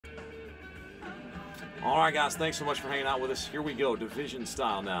All right, guys, thanks so much for hanging out with us. Here we go, division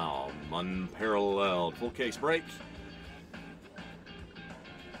style now. Unparalleled. Full case break.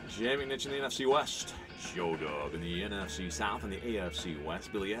 Jamie Nitch in the NFC West. Joe Dub in the NFC South and the AFC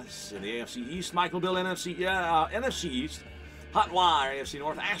West. Billy S. in the AFC East. Michael Bill NFC East. Hot Wire AFC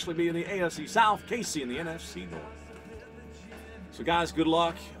North. Ashley B in the AFC South. Casey in the NFC North. So, guys, good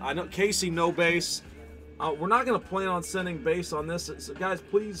luck. I know Casey, no base. We're not going to plan on sending base on this. So, guys,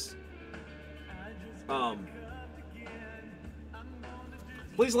 please,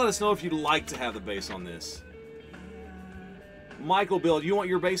 please let us know if you'd like to have the base on this. Michael, Bill, do you want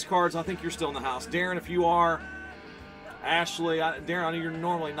your base cards? I think you're still in the house. Darren, if you are. Ashley, Darren, I know you're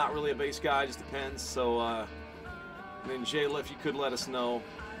normally not really a base guy. It just depends. So, and then Jayla, if you could let us know.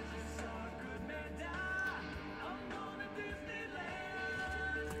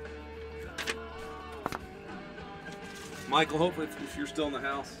 Michael, hopefully if you're still in the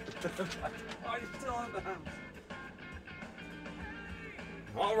house. Are you still in the house?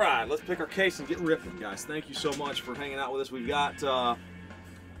 All right, let's pick our case and get ripping, guys. Thank you so much for hanging out with us. We've got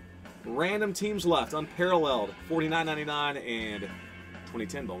random teams left, Unparalleled, $49.99, and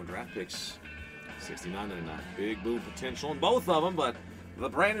 2010 Bowman draft picks, $69.99. Big boom potential in both of them, but the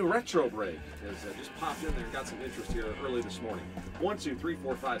brand new retro break has just popped in there and got some interest here early this morning. 1, 2, 3,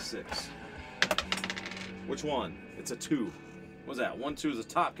 4, 5, 6. Which one? It's a 2. What's that? 1, 2 is the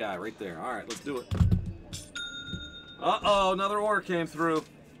top guy right there. All right, let's do it. Uh-oh, another order came through.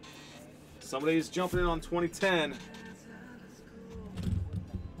 Somebody's jumping in on 2010. You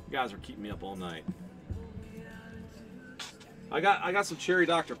guys are keeping me up all night. I got some cherry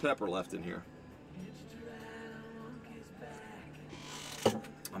Dr. Pepper left in here.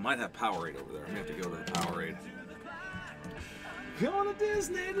 I might have Powerade over there. I'm gonna have to go to the Powerade. Going to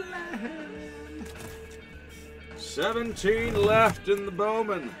Disneyland. 17 left in the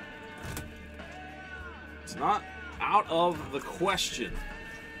Bowman. It's not out of the question.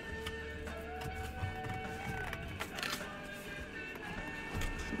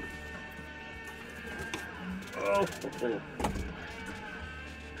 Oh.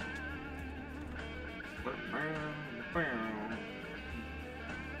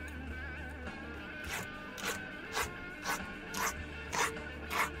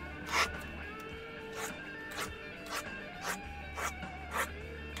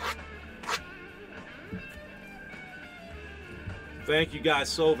 Thank you guys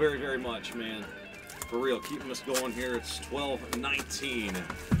so very, very much, man. For real, keeping us going here. It's 12-19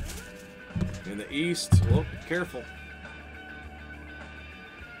 in the East. Whoa, careful.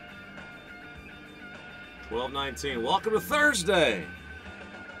 12-19. Welcome to Thursday.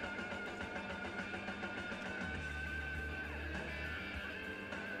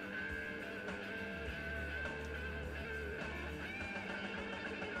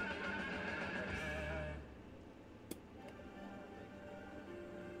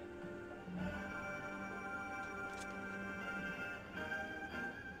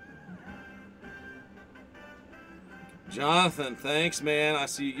 Jonathan, thanks, man. I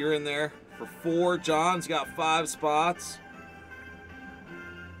see you're in there for 4. John's got 5 spots.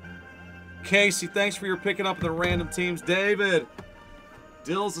 Casey, thanks for your picking up the random teams. David,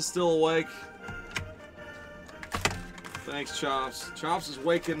 Dills is still awake. Thanks, Chops. Chops is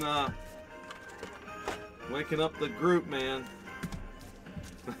waking up the group, man.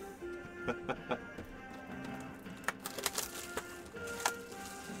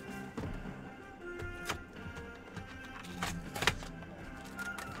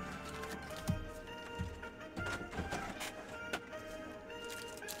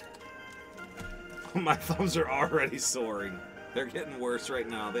 My thumbs are already soaring. They're getting worse right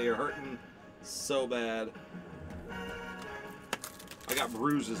now. They are hurting so bad. I got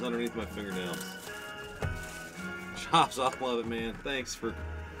bruises underneath my fingernails. Chops, I love it, man. Thanks for...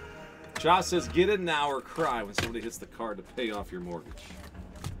 Chops says, get it now or cry when somebody hits the card to pay off your mortgage.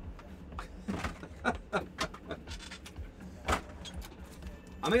 I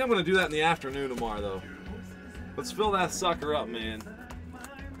think I'm going to do that in the afternoon tomorrow, though. Let's fill that sucker up, man.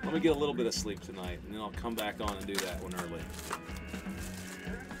 Let me get a little bit of sleep tonight, and then I'll come back on and do that one early.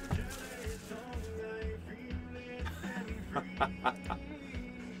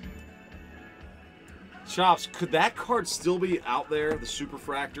 Chops, could that card still be out there, the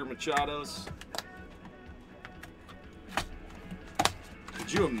Superfractor Machados?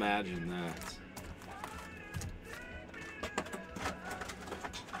 Could you imagine that?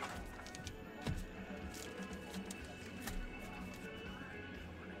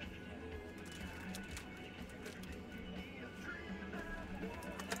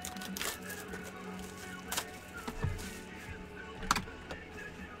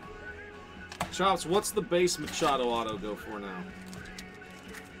 Chops, what's the base Machado auto go for now?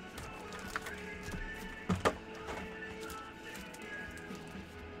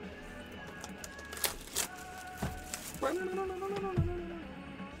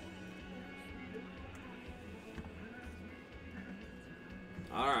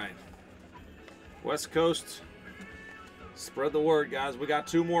 All right. West Coast, spread the word, guys. We got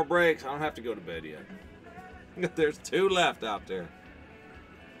 2 more breaks. I don't have to go to bed yet. There's 2 left out there.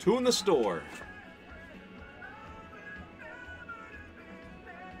 2 in the store.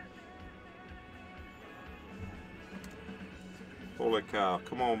 Holy cow.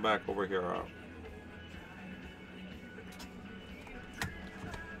 Come on back over here.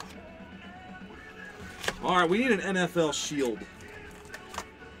 All right, we need an NFL shield.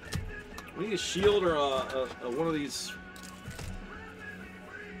 We need a shield or one of these.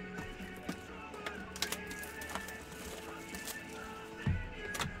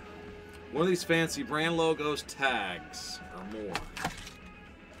 One of these fancy brand logos, tags, or more.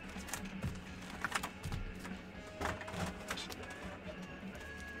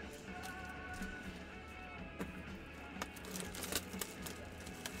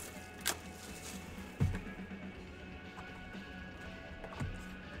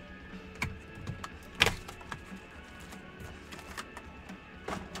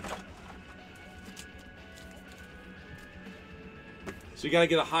 So you got to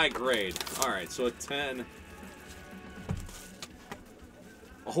get a high grade. All right, so a 10.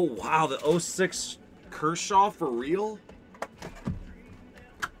 Oh, wow, the 06 Kershaw for real?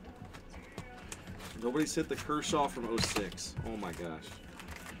 Nobody's hit the Kershaw from 06. Oh, my gosh.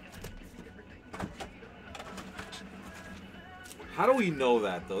 How do we know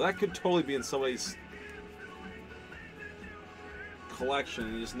that, though? That could totally be in somebody's collection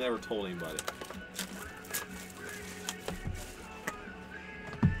and you just never told anybody.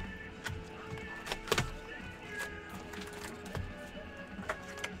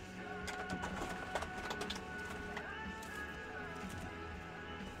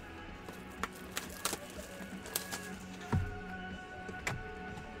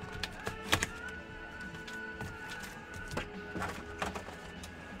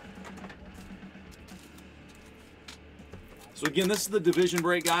 So again, this is the division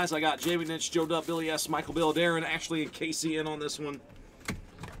break, guys. I got Jamie Nitch, Joe Dubb, Billy S, Michael Bill, Darren, Ashley, and Casey in on this one.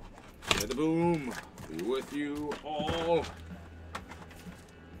 May the boom be with you all.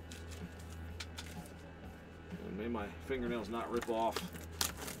 And may my fingernails not rip off.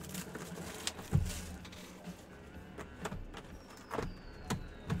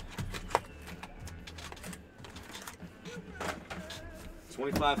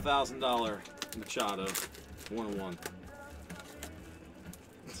 $25,000 Machado, 1-1.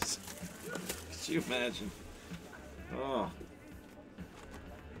 Could you imagine? Oh.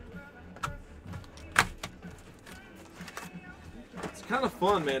 It's kind of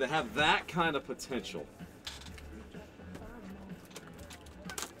fun, man, to have that kind of potential.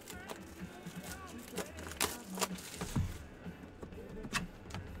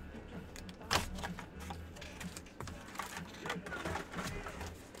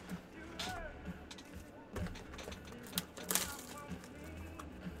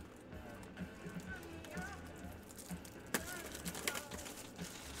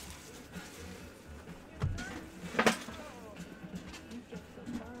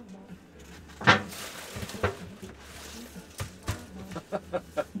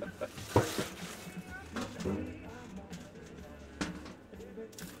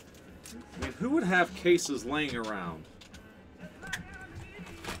 I mean, who would have cases laying around?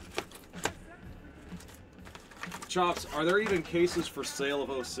 Chops, are there even cases for sale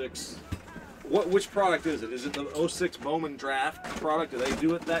of 06? Which product is it? Is it the 06 Bowman Draft product? Did they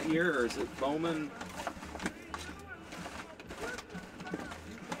do it that year, or is it Bowman?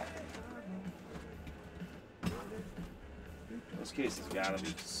 Those cases gotta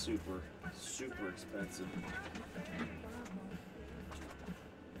be super, super expensive.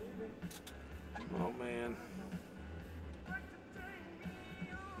 Oh man.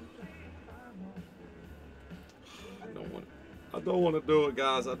 I don't want to do it,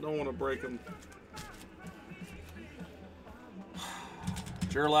 guys. I don't want to break them.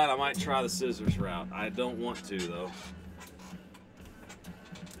 Sure, lad, I might try the scissors route. I don't want to, though.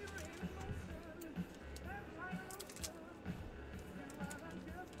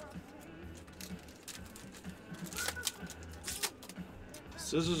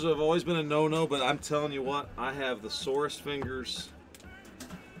 Scissors have always been a no-no, but I'm telling you what, I have the sorest fingers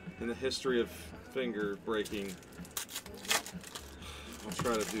in the history of finger breaking. I'll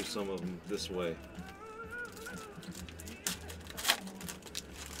try to do some of them this way.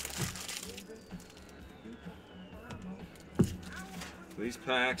 These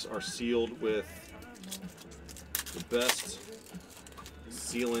packs are sealed with the best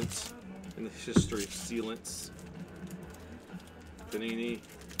sealant in the history of sealants. Panini,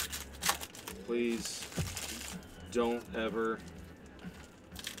 please don't ever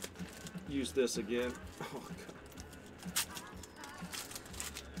use this again. Oh, God.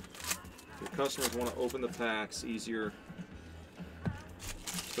 Your customers want to open the packs easier,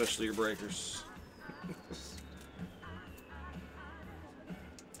 especially your breakers.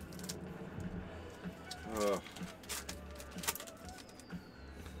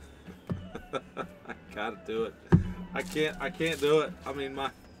 I gotta do it. I can't do it. I mean,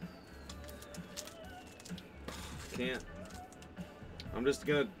 can't. I'm just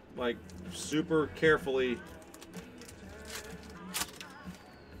gonna, like, super carefully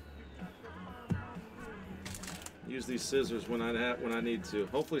use these scissors when I need to.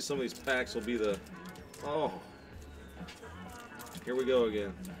 Hopefully some of these packs will be the, oh, here we go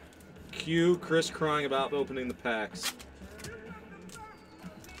again. Cue Chris crying about opening the packs.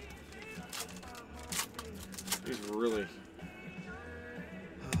 These really,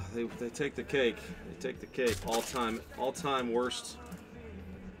 they take the cake. They take the cake. All time worst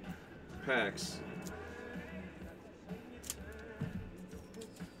packs.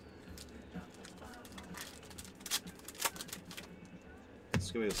 This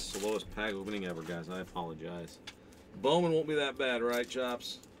is gonna be the slowest pack opening ever, guys. I apologize. Bowman won't be that bad, right,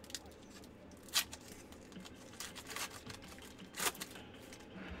 Chops?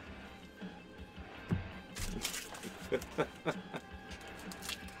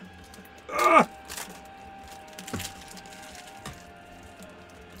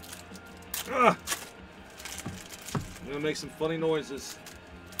 I'm gonna make some funny noises.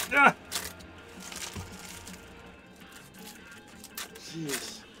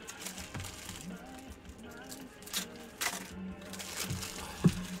 Jeez.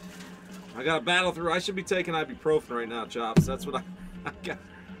 I gotta battle through. I should be taking ibuprofen right now, Chops. That's what I got.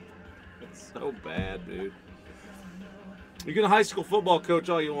 It's so bad, dude. You can high school football coach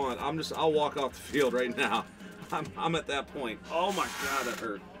all you want. I'll walk off the field right now. I'm at that point. Oh my God, that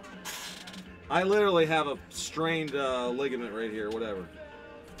hurt. I literally have a strained ligament right here, whatever.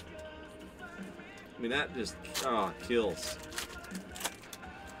 I mean, that just, kills.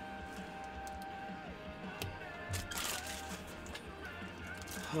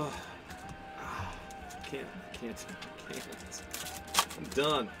 Can't. I'm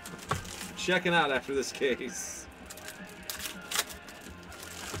done. I'm checking out after this case.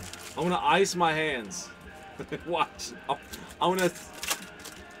 I'm gonna ice my hands. Watch. I'm gonna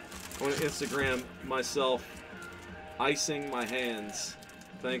Instagram myself icing my hands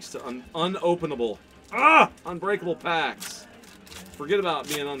thanks to unopenable, unbreakable packs. Forget about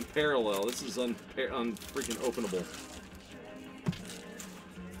being unparalleled. This is unfreaking openable.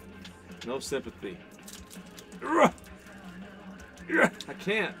 No sympathy. I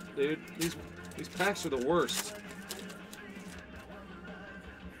can't, dude. These packs are the worst.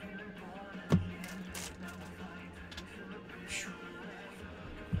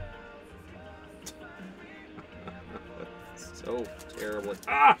 So terribly.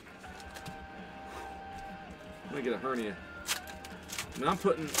 I'm gonna get a hernia. I mean, I'm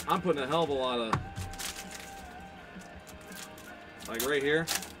putting a hell of a lot of, like right here,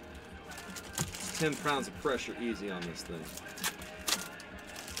 10 pounds of pressure easy on this thing.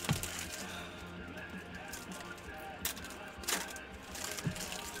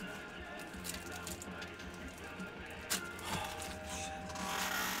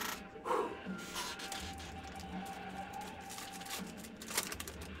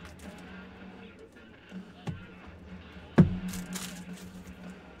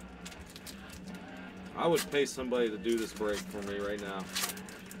 I would pay somebody to do this break for me right now.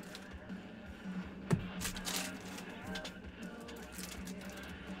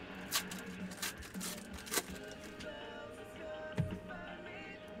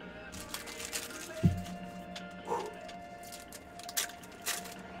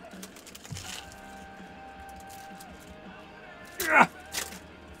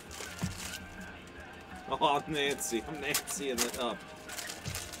 Oh, I'm Nancy-ing it up.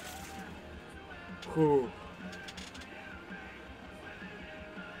 Whew.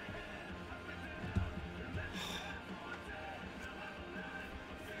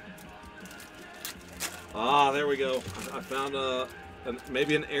 There we go. I found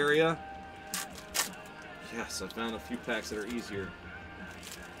maybe an area. Yes, I found a few packs that are easier.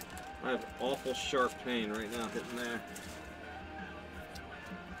 I have awful sharp pain right now hitting there.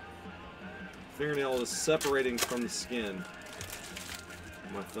 Fingernail is separating from the skin.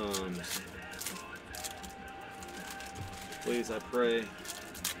 My thumbs. Please, I pray,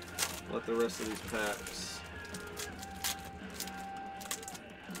 let the rest of these packs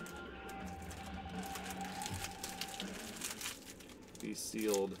be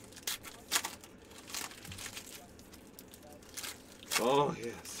sealed. Oh,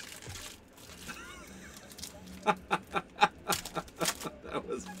 yes.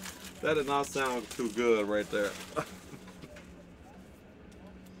 That did not sound too good right there.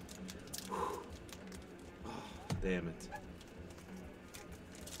 Oh, damn it.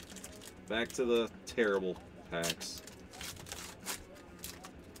 Back to the terrible packs.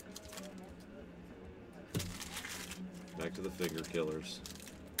 Back to the finger killers.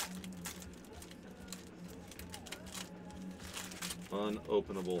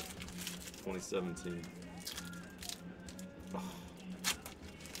 Unopenable 2017. Oh.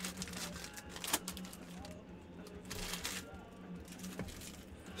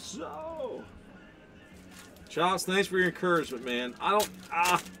 So, Chops, thanks for your encouragement, man.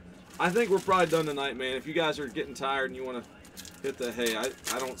 I think we're probably done tonight, man. If you guys are getting tired and you want to hit the hay, I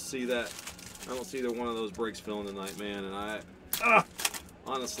don't see that. I don't see either one of those breaks filling tonight, man. And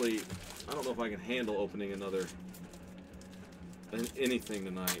honestly, I don't know if I can handle opening anything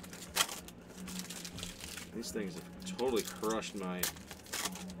tonight. These things have totally crushed my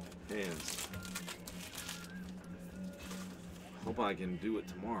hands. Hope I can do it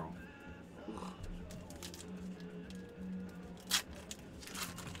tomorrow. Ugh.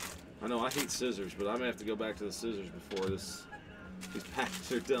 I know I hate scissors, but I may have to go back to the scissors before these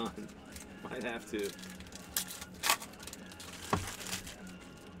packs are done. Might have to.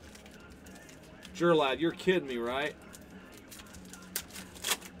 Sure, lad, you're kidding me, right?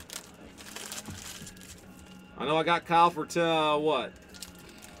 I know I got Kyle for what?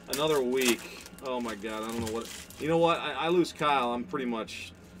 Another week. Oh my God, I don't know what. You know what? I lose Kyle, I'm pretty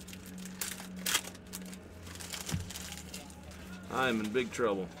much. I'm in big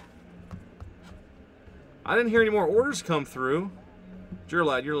trouble. I didn't hear any more orders come through. Sure,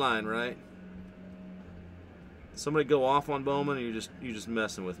 lad, you're lying, right? Somebody go off on Bowman, and you're just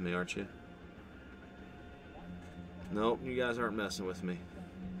messing with me, aren't you? Nope, you guys aren't messing with me.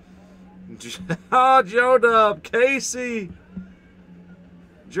 Oh, Joe Dub, Casey,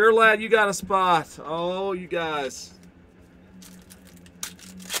 Jur lad, you got a spot. Oh, you guys.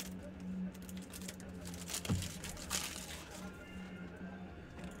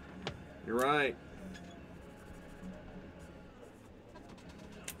 You're right.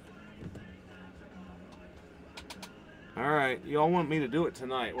 All right, y'all want me to do it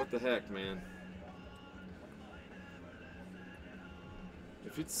tonight? What the heck, man?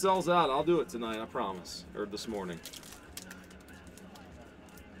 If it sells out, I'll do it tonight, I promise. Or this morning.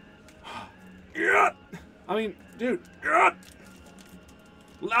 Yeah. I mean, dude. Yeah.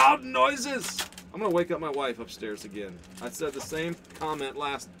 Loud noises. I'm going to wake up my wife upstairs again. I said the same comment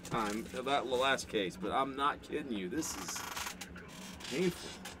last time, about the last case, but I'm not kidding you. This is painful.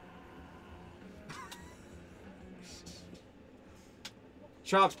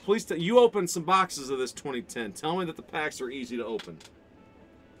 Chops, please, you opened some boxes of this 2010. Tell me that the packs are easy to open.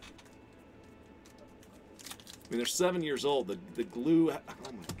 I mean, they're 7 years old. The glue, oh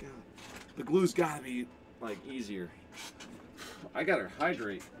my God. The glue's got to be, like, easier. I got to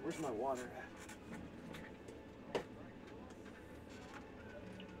hydrate. Where's my water at?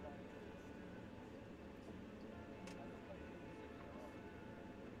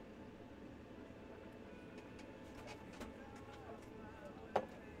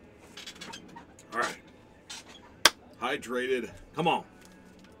 All right. Hydrated. Come on.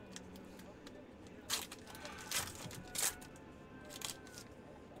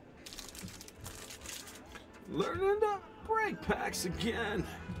 Learning to break packs again.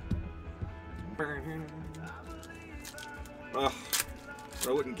 I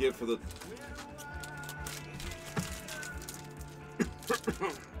wouldn't give for the.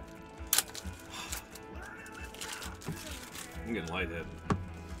 I'm getting lightheaded.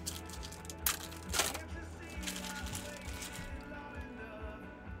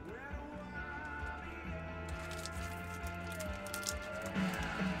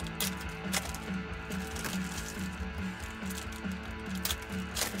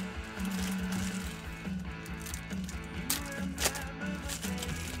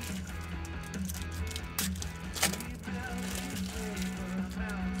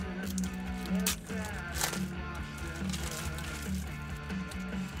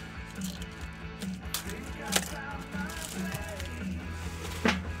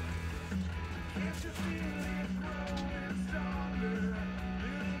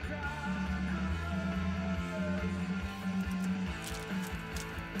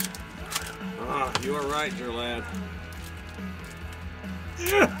 You are right, dear lad.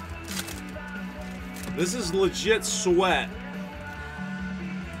 This is legit sweat.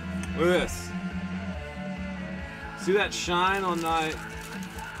 Look at this. See that shine on my...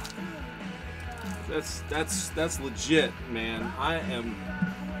 That's legit, man. I am,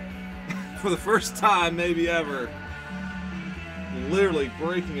 for the first time maybe ever, literally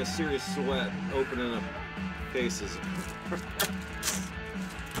breaking a serious sweat opening up cases.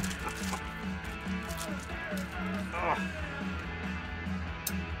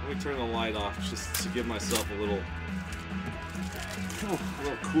 Let me turn the light off just to give myself a little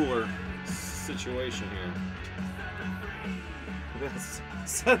cooler situation here.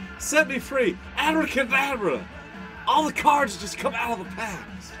 Set me free! Abracadabra! All the cards just come out of the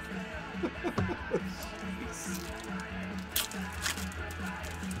packs.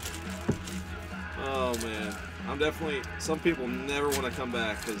 Oh man, I'm definitely. Some people never want to come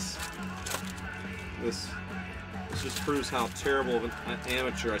back because this just proves how terrible of an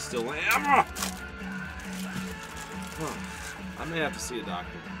amateur I still am. I may have to see a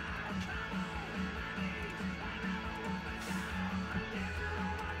doctor.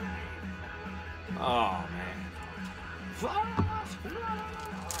 Oh man.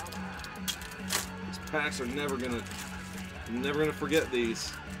 These packs are never gonna forget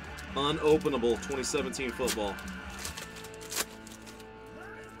these. Unopenable 2017 football.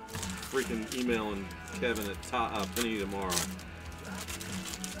 Freaking emailing Kevin at Penny tomorrow.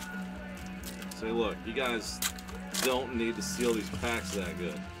 Say, look, you guys don't need to seal these packs that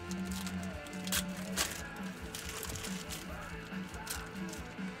good.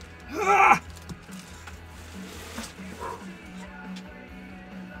 Ah!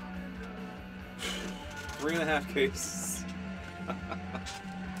 Three and a half cases.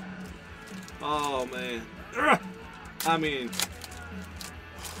 Oh man. I mean,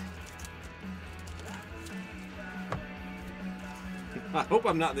 I hope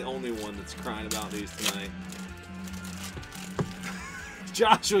I'm not the only one that's crying about these tonight.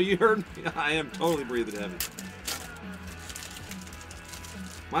 Joshua, you heard me? I am totally breathing heavy.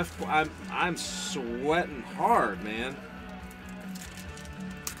 I'm sweating hard, man.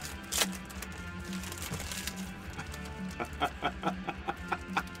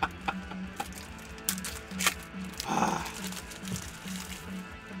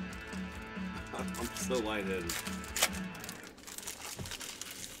 I'm so lightheaded.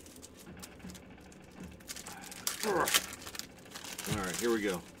 All right, here we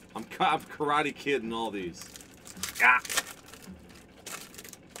go. I'm Karate Kid in all these. Ah!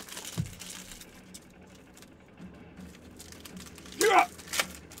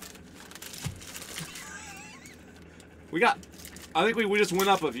 I think we just went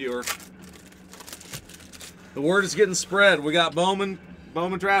up a viewer. The word is getting spread. We got Bowman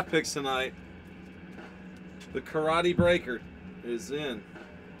draft picks tonight. The Karate Breaker is in.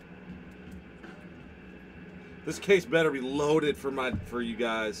 This case better be loaded for you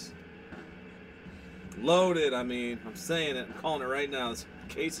guys. Loaded, I mean. I'm saying it. I'm calling it right now. This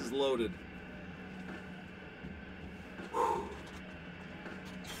case is loaded. Whew.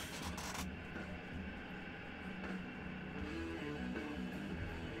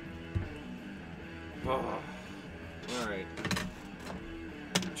 Oh. Alright.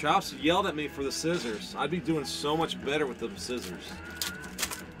 Chops yelled at me for the scissors. I'd be doing so much better with the scissors.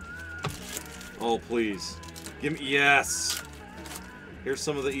 Oh, please. Give me... Yes! Here's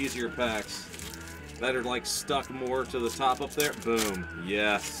some of the easier packs that are, like, stuck more to the top up there. Boom.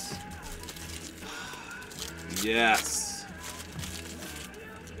 Yes. Yes.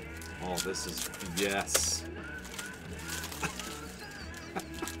 Oh, this is... Yes.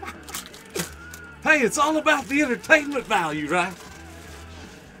 Hey, it's all about the entertainment value, right?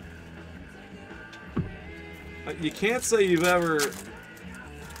 You can't say you've ever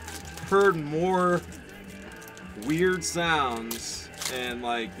heard more weird sounds and,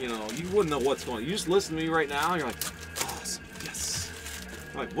 like, you know, you wouldn't know what's going on. You just listen to me right now, and you're like, awesome, yes.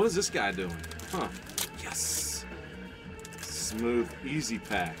 I'm like, what is this guy doing? Huh, yes. Smooth, easy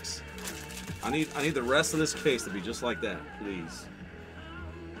packs. I need the rest of this case to be just like that, please.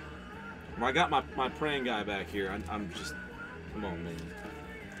 I got my praying guy back here. I'm just... Come on, man.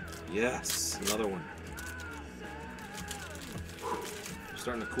 Yes, another one.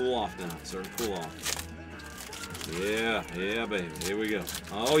 Starting to cool off now. Starting to cool off. Yeah, yeah, baby. Here we go.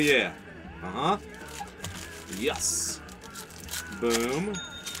 Oh, yeah. Uh-huh. Yes. Boom.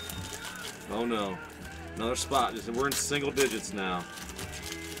 Oh, no. Another spot. We're in single digits now.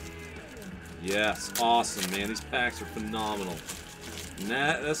 Yes. Awesome, man. These packs are phenomenal.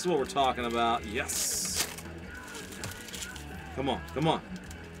 That's what we're talking about. Yes. Come on. Come on.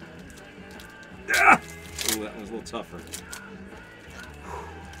 Ah! Ooh, that one's a little tougher.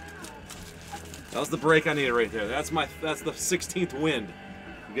 That was the break I needed right there. That's the 16th wind.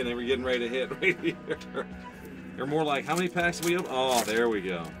 We're getting ready to hit right here. They're more like, how many packs have we open? Oh, there we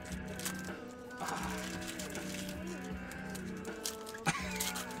go.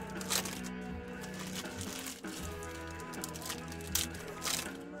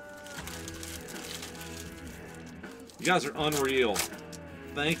 You guys are unreal.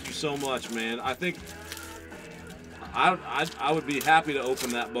 Thank you so much, man. I think I would be happy to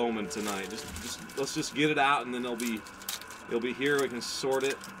open that Bowman tonight. Let's just get it out, and then it'll be here. We can sort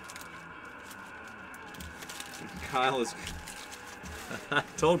it. Kyle is. I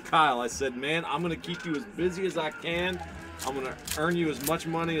told Kyle, I said, man, I'm gonna keep you as busy as I can. I'm gonna earn you as much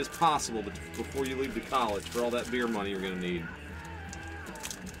money as possible before you leave to college for all that beer money you're gonna need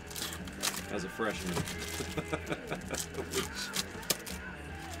as a freshman.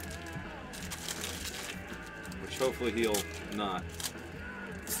 which hopefully he'll not.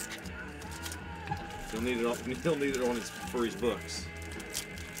 He'll need it on for his books.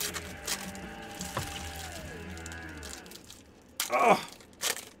 Oh,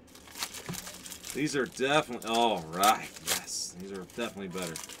 these are definitely. All right, yes, these are definitely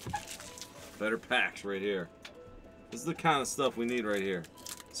better packs right here. This is the kind of stuff we need right here.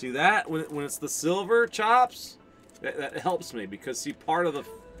 See that when it's the silver chops, that helps me because see part of the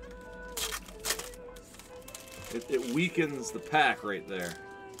it weakens the pack right there.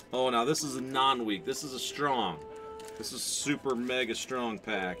 Oh, now this is a non-weak. This is a strong. This is super mega strong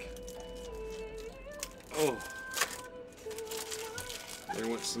pack. Oh. There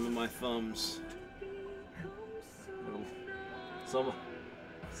went some of my thumbs. Some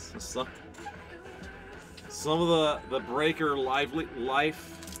of the breaker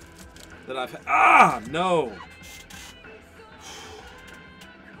life that I've had. Ah, no!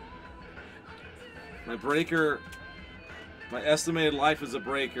 My estimated life as a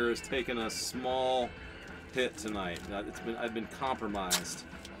breaker has taken a small hit tonight. I've been compromised.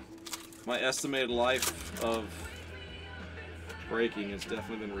 My estimated life of breaking has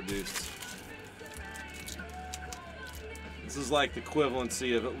definitely been reduced. This is like the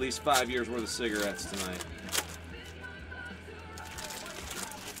equivalency of at least 5 years worth of cigarettes tonight.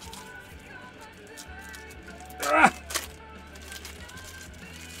 Ah!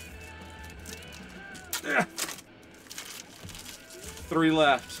 Yeah. 3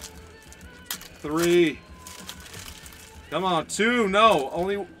 left. 3. Come on, 2. No,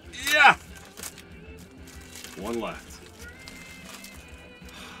 only. Yeah. 1 left.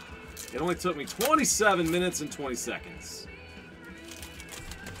 It only took me 27 minutes and 20 seconds.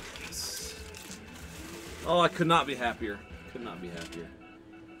 Yes. Oh, I could not be happier. Could not be happier.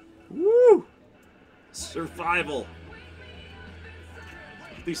 Woo! Survival.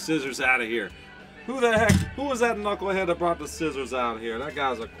 Get these scissors out of here. Who the heck? Who was that knucklehead that brought the scissors out here? That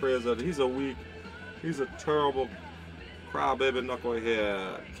guy's a crazy. He's a terrible crybaby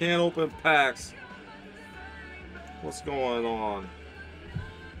knucklehead. Can't open packs. What's going on?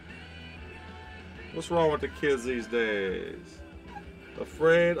 What's wrong with the kids these days?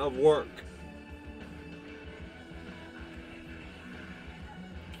 Afraid of work.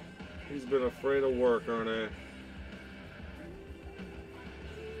 He's been afraid of work, aren't they?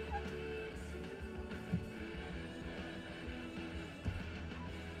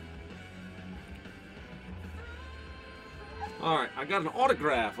 All right, I got an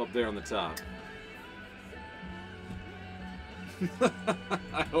autograph up there on the top.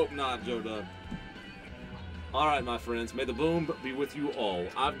 I hope not, Joe Dub. All right, my friends, may the boom be with you all.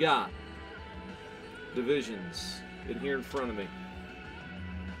 I've got divisions in here in front of me.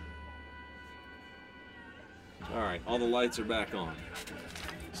 All right, all the lights are back on.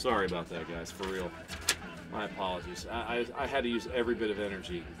 Sorry about that, guys, for real. My apologies. I had to use every bit of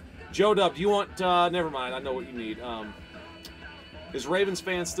energy. Joe Dub, do you want, never mind, I know what you need. Is Ravens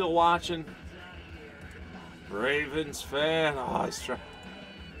fan still watching? Ravens fan, oh, he's trying.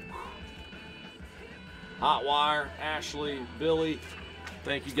 Hotwire, Ashley, Billy,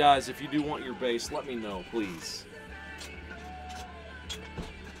 thank you guys. If you do want your base, let me know, please.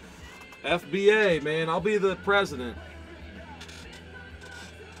 FBA, man, I'll be the president.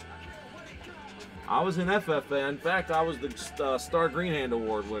 I was in FFA. In fact, I was the Star Green Hand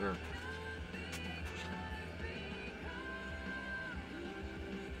Award winner.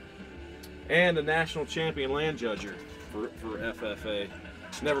 And a national champion land judger for FFA.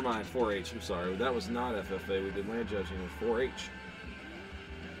 Never mind, 4-H. I'm sorry. That was not FFA. We did land judging. It was 4-H.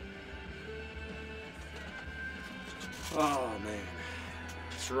 Oh, man.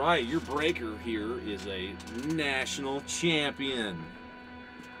 That's right. Your breaker here is a national champion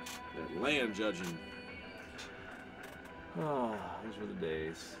at land judging. Oh, those were the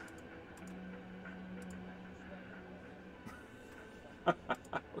days. I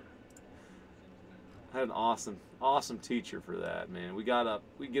had an awesome teacher for that, man. We get up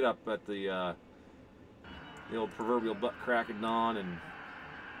at the old proverbial butt crack of dawn and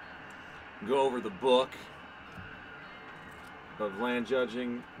go over the book of land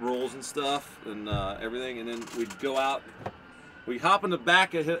judging rules and stuff and everything, and then we'd go out. We hop in the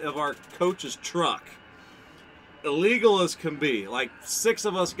back of our coach's truck, illegal as can be, like 6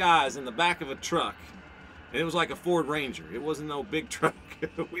 of us guys in the back of a truck, and it was like a Ford Ranger. It wasn't no big truck.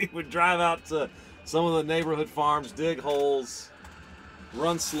 We would drive out to some of the neighborhood farms, dig holes,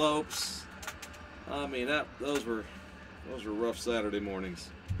 run slopes. I mean, those were rough Saturday mornings.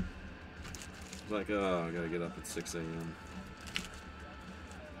 It's like, oh, I gotta get up at 6 a.m.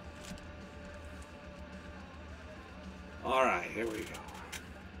 All right, here we go.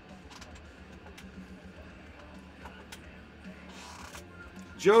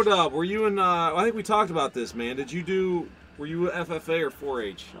 Joe Dub, were you in? I think we talked about this, man. Were you FFA or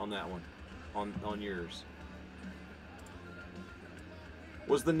 4-H on that one? On yours?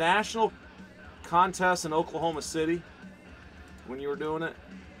 Was the national contest in Oklahoma City when you were doing it?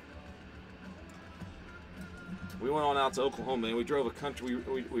 We went on out to Oklahoma and we drove a country.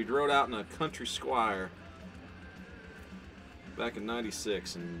 We rode out in a country squire back in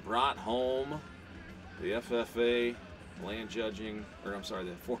 '96 and brought home the FFA land judging, or I'm sorry,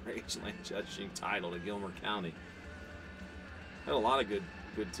 the 4-H land judging title to Gilmer County. Had a lot of good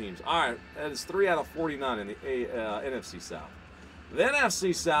teams. All right, that is 3 out of 49 in the NFC South. The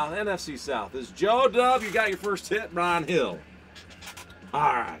NFC South is Joe Dub. You got your first hit, Brian Hill. All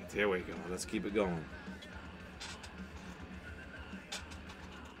right, here we go. Let's keep it going.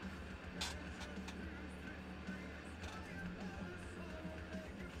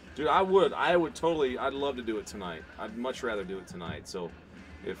 Dude, I would totally. I'd love to do it tonight. I'd much rather do it tonight. So,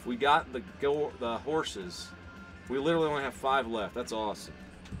 if we got the horses, we literally only have 5 left. That's awesome.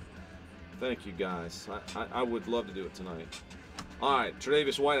 Thank you, guys. I would love to do it tonight. All right,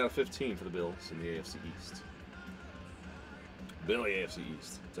 Tre'Davious White out of 15 for the Bills in the AFC East. Billy AFC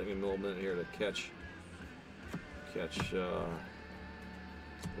East. Taking a little minute here to catch.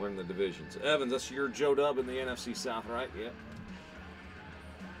 Learn the divisions. Evans, that's your Joe Dub in the NFC South, right? Yep.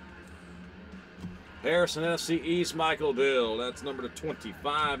 Harrison, NFC East, Michael Dill. That's number to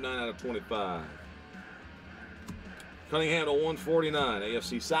 25, 9 out of 25. Cunningham to 149.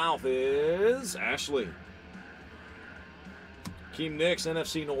 AFC South is Ashley. Keem Nix,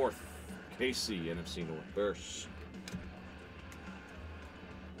 NFC North. KC, NFC North. Bears.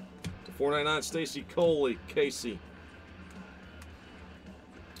 To 499, Stacy Coley, KC.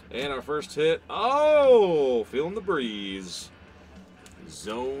 And our first hit. Oh, feeling the breeze.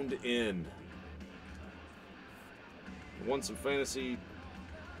 Zoned in. Won some fantasy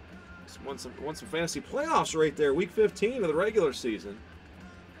playoffs right there. Week 15 of the regular season.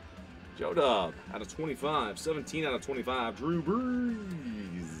 Joe Dub out of 25. 17 out of 25. Drew Brees.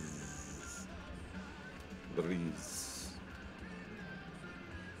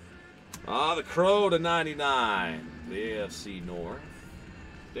 The Crow to 99. The AFC North.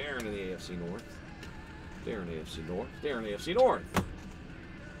 Darren in the AFC North. Darren AFC North. Darren AFC North.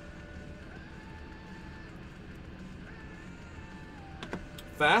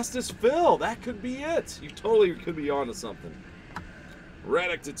 Fastest fill. That could be it. You totally could be onto something.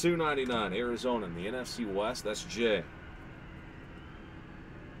 Reddick to 299. Arizona in the NFC West. That's Jay.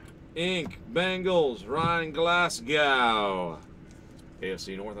 Inc. Bengals. Ryan Glasgow.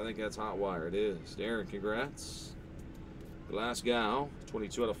 AFC North. I think that's hot wire. It is. Darren, congrats. Glasgow.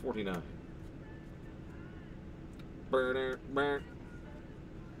 22 out of 49.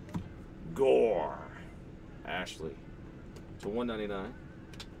 Gore. Ashley. To 199.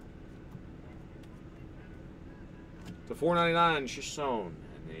 To 499, Shishon. And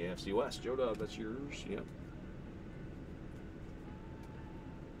the AFC West. Joe Dub, that's yours. Yep.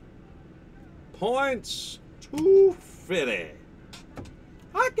 Points. 250.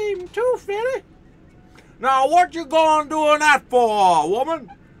 I gave him 250. Now, what you going doing that for, woman?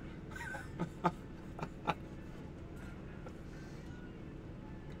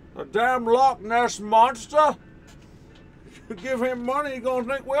 A damn Loch Ness monster? You give him money, you're going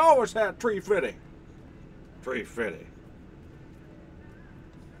to think we always had 350. 350.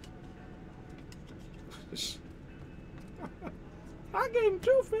 I gave him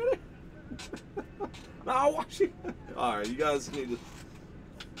 250. Now watch it. All right, you guys need to.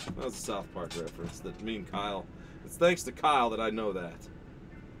 That's a South Park reference. That me and Kyle. It's thanks to Kyle that I know that.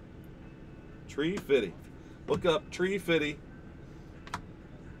 Tree Fitty. Look up Tree Fitty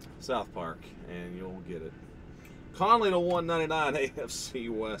South Park, and you'll get it. Conley to 199 AFC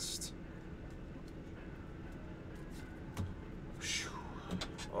West. Whew.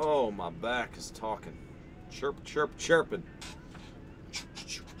 Oh, my back is talking. Chirp, chirp, chirping.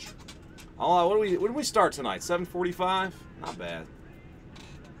 Oh, when did we start tonight? 7:45? Not bad.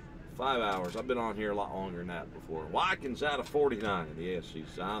 5 hours. I've been on here a lot longer than that before. Watkins out of 49 in the AFC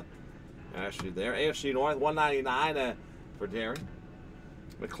South. Ashley there. AFC North, 199 for Darren.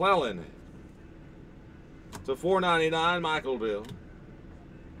 McClellan to 499, Michael Bill.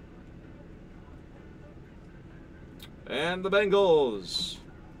 And the Bengals,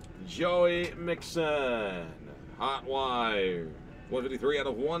 Joey Mixon, hot wire, 153 out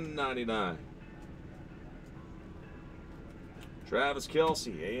of 199. Travis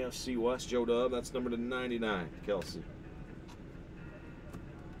Kelce, AFC West, Joe Dub, that's number to 99, Kelce.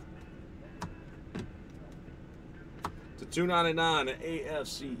 To 299,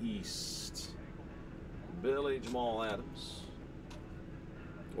 AFC East, Billy Jamal Adams.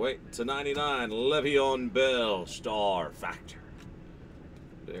 Wait, to 99, Le'Veon Bell, Star Factor.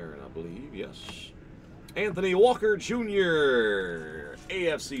 Darren, I believe, yes. Anthony Walker Jr.,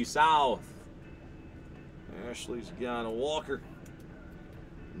 AFC South. Ashley's got a Walker.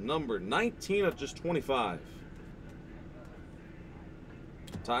 Number 19 of just 25.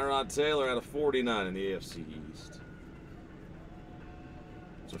 Tyrod Taylor out of 49 in the AFC East.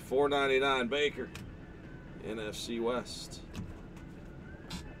 It's a 499 Baker, NFC West.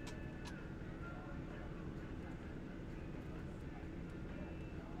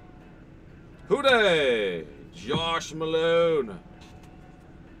 Hooday! Josh Malone.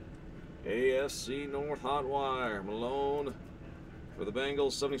 AFC North hot wire. Malone for the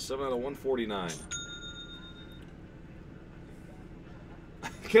Bengals, 77 out of 149.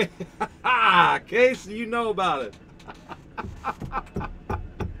 Okay. Casey, you know about it.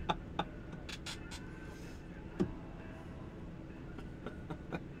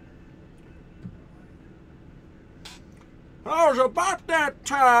 I was about that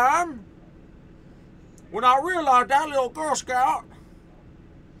time when I realized that little Girl Scout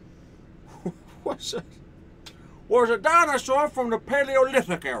was a dinosaur from the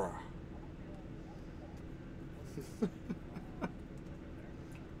Paleolithic era.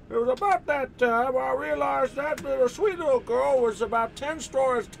 It was about that time I realized that little sweet little girl was about 10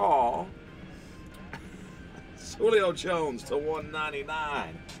 stories tall. Julio Jones to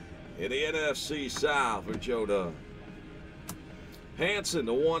 199 in the NFC South for Joe Dub. Hanson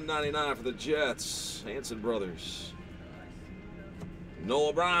to 199 for the Jets. Hanson brothers.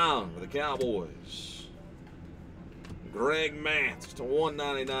 Noah Brown for the Cowboys. Greg Mance to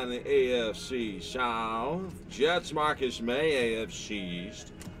 199 in the AFC South. Jets Marcus May, AFC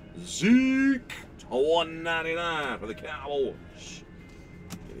East. Zeke to 199 for the Cowboys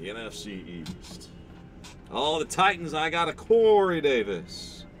in the NFC East. Oh, the Titans, I got a Corey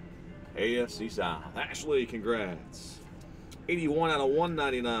Davis. AFC South. Ashley, congrats. 81 out of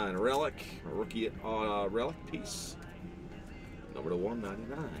 199. Relic, a rookie relic piece. Number to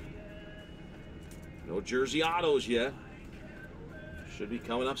 199. No jersey autos yet. Should be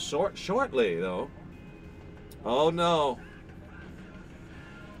coming up shortly, though. Oh, no.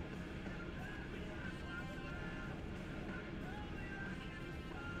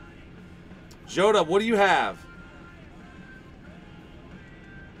 Joda, what do you have?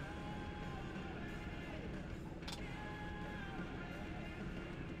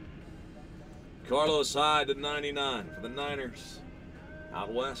 Carlos Hyde to 99 for the Niners.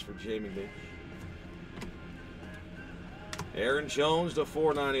 Out west for Jamie Beach. Aaron Jones to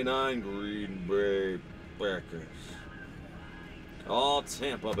 499 Green Bay Packers. All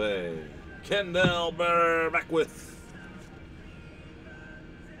Tampa Bay. Kendall Beckwith.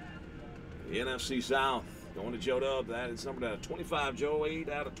 The NFC South going to Joe Dub. That is numbered out of 25. Joe 8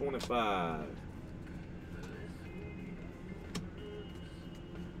 out of 25.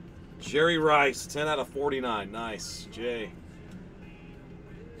 Jerry Rice 10 out of 49. Nice, Jay.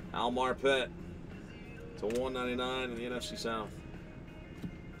 Al Marpet to 199 in the NFC South.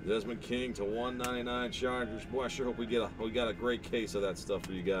 Desmond King to 199 Chargers. Boy, I sure hope we got a great case of that stuff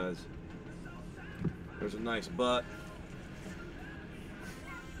for you guys. There's a nice butt.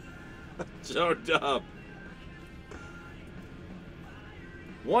 Joe Dub.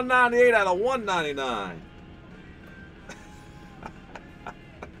 198 out of 199.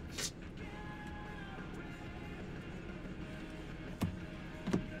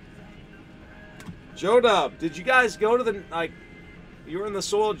 Joe Dub, did you guys go to the, like, you were in the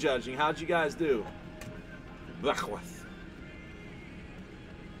soil judging. How'd you guys do? Beckwith.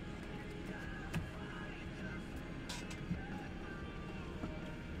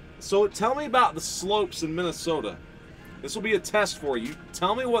 So tell me about the slopes in Minnesota. This will be a test for you.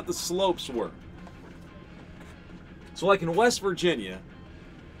 Tell me what the slopes were. So like in West Virginia,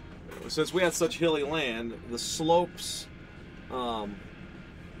 since we had such hilly land, the slopes, you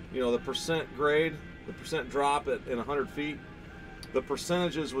know, the percent grade, the percent drop in 100 feet, the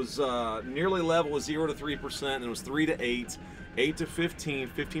percentages was nearly level with 0 to 3%, and it was 3 to 8, 8 to 15,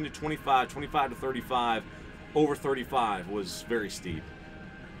 15 to 25, 25 to 35, over 35 was very steep.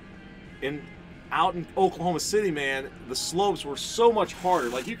 Out in Oklahoma City, man, the slopes were so much harder.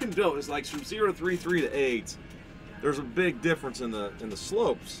 Like, you can do it. It's like from 0 to 3, 3 to 8. There's a big difference in the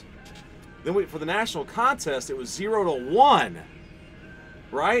slopes. Then for the national contest, it was 0 to 1,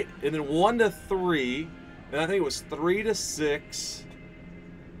 right? And then 1 to 3, and I think it was 3 to 6.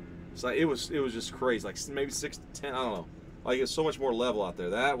 So it was just crazy. Like maybe 6 to 10. I don't know. Like, it's so much more level out there.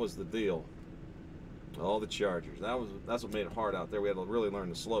 That was the deal. All the Chargers. That's what made it hard out there. We had to really learn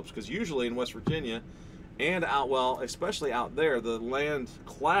the slopes, because usually in West Virginia and out, well, especially out there, the land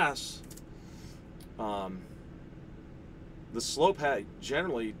class, the slope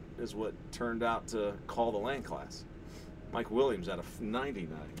generally is what turned out to call the land class. Mike Williams out of 99.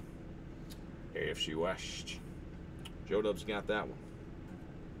 AFC West. Joe Dub's got that one.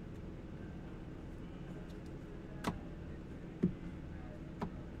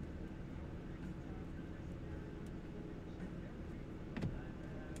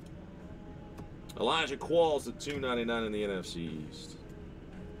 Elijah Qualls at $2.99 in the NFC East.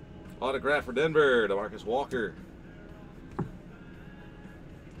 Autograph for Denver, DeMarcus Walker.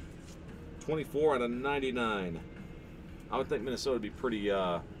 24 out of 99. I would think Minnesota would be pretty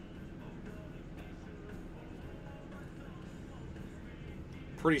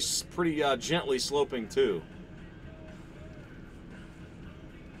gently sloping too.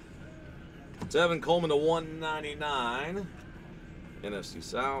 Tevin Coleman to 199. NFC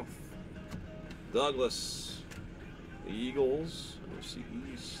South. Douglas, the Eagles, NFC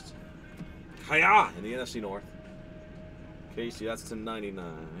East. Kaya in the NFC North. Casey, that's to 99.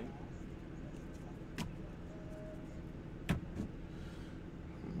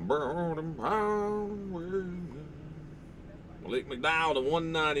 Malik McDowell to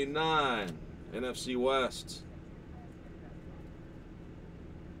 199. NFC West.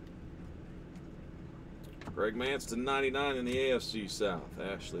 Greg Mance to 99 in the AFC South.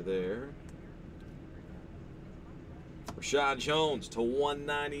 Ashley there. Rashad Jones to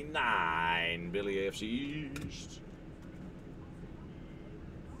 199. Billy AFC East.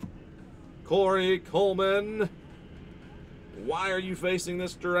 Corey Coleman. Why are you facing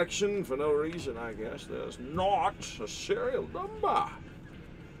this direction? For no reason, I guess. There's not a serial number.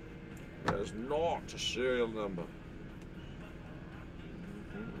 There's not a serial number.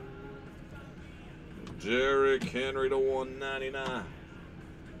 Derrick Henry to 199.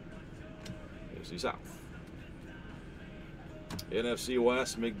 AFC South. NFC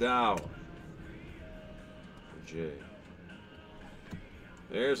West, McDowell. J.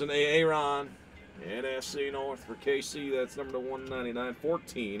 There's an Aaron. NFC North for KC. That's number to 199.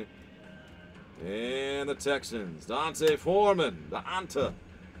 14. And the Texans. Dante Foreman. The Anta.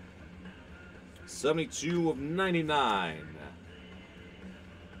 72 of 99.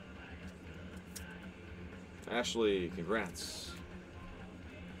 Ashley, congrats.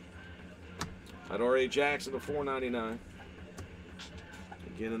 Adoree Jackson to 499.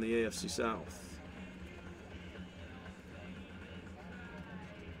 Again in the AFC South.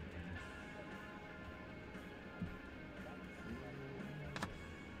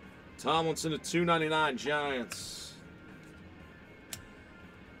 Tomlinson at 299, Giants.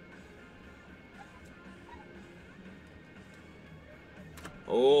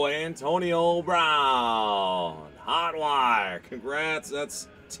 Oh, Antonio Brown. Hot wire. Congrats. That's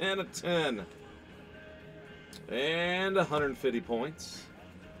 10 of 10. And 150 points.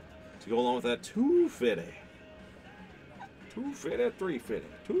 To go along with that, 250. 250, 350.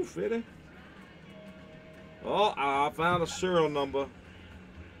 250. Oh, I found a serial number.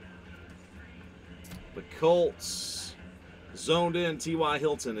 The Colts zoned in. T.Y.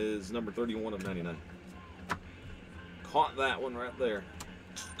 Hilton is number 31 of 99. Caught that one right there.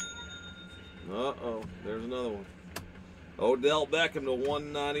 Uh-oh. There's another one. Odell Beckham to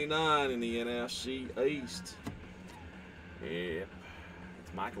 199 in the NFC East. Yeah.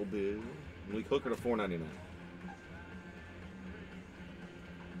 It's Michael Bill. Malik Hooker to 499.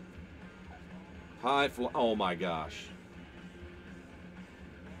 Oh my gosh.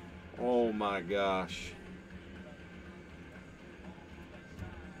 Oh my gosh.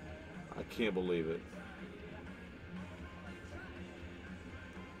 I can't believe it.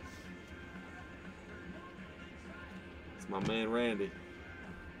 It's my man Randy.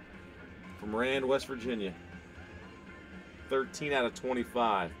 From Rand, West Virginia. 13 out of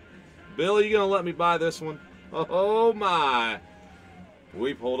 25. Billy, you gonna let me buy this one? Oh my.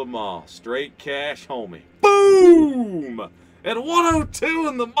 We pulled them all. Straight cash, homie. Boom! At 1:02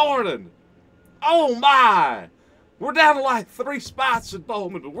 in the morning. Oh, my. We're down to like 3 spots at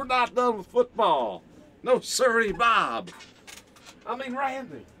Bowman, but we're not done with football. No, sirree, Bob. I mean,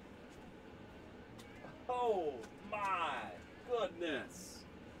 Randy. Oh, my goodness.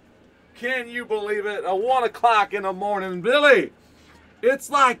 Can you believe it? At 1 o'clock in the morning, Billy. It's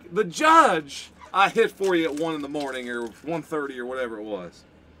like the judge I hit for you at 1 in the morning or 1:30 or whatever it was.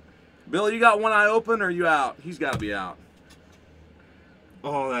 Billy, you got one eye open or are you out? He's got to be out.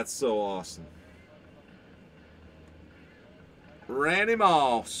 Oh, that's so awesome. Randy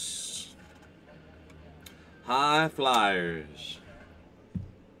Moss. High Flyers.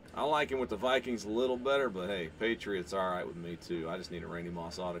 I like him with the Vikings a little better, but hey, Patriots all right with me too. I just need a Randy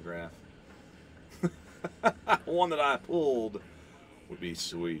Moss autograph. One that I pulled would be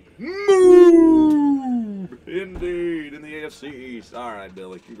sweet. Move! Indeed, in the AFC East. All right,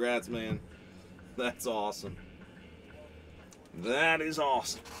 Billy. Congrats, man. That's awesome. That is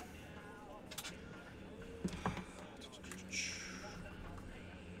awesome.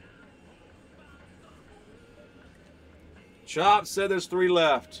 Chop said there's 3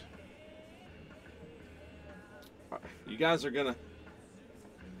 left. You guys are gonna...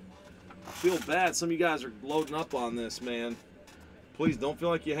 I feel bad. Some of you guys are loading up on this, man. Please don't feel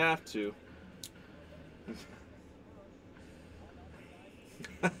like you have to.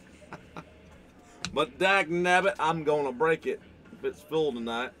 But dag nabbit, I'm gonna break it if it's full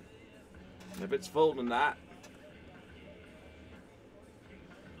tonight. If it's full tonight.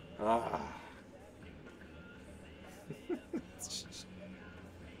 Ah.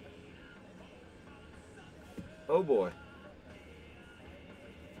 Oh boy.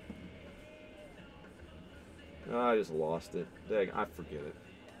 Oh, I just lost it. Dang, I forget it.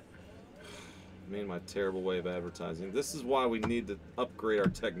 Me and my terrible way of advertising. This is why we need to upgrade our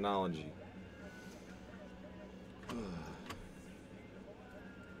technology.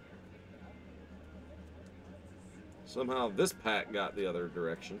 Somehow this pack got the other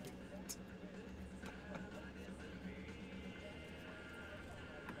direction.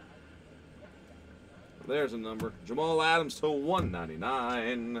 There's a number. Jamal Adams to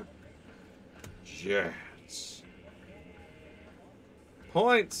 199. Jets.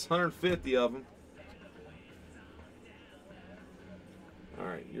 Points, 150 of them. All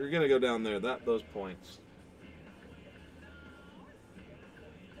right, you're gonna go down there. Those points.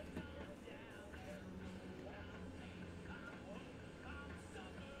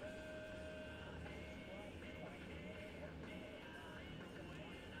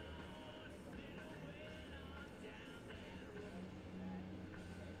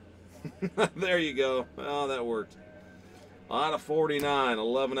 There you go. Oh, that worked. Out of 49,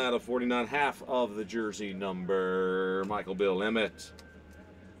 11 out of 49, half of the jersey number. Michael Bill Emmett.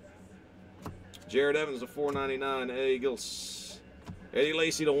 Jared Evans to 499. Eagles. Eddie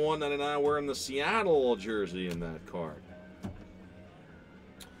Lacy to 199, wearing the Seattle jersey in that card.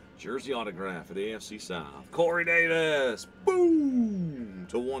 Jersey autograph for the AFC South. Corey Davis. Boom!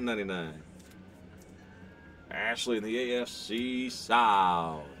 To 199. Ashley in the AFC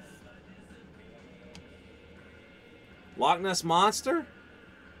South. Loch Ness Monster?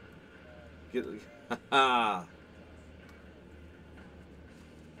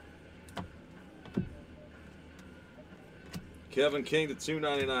 Kevin King to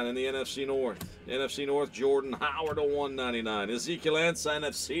 299 in the NFC North. NFC North, Jordan Howard to 199. Ezekiel Ansah,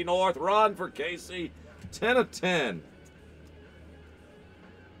 NFC North, run for Casey. 10 of 10.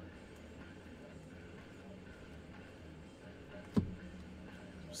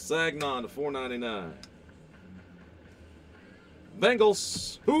 Sagnon to 499.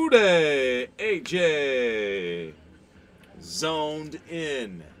 Bengals, Houday, AJ, zoned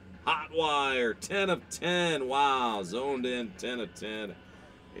in, hot wire, 10 of 10, wow, zoned in, 10 of 10,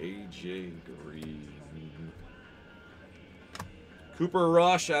 AJ Green. Cooper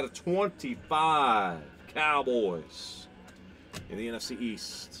Rush out of 25, Cowboys, in the NFC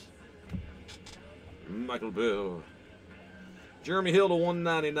East. Michael Bill. Jeremy Hill to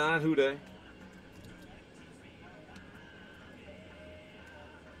 199, Houday.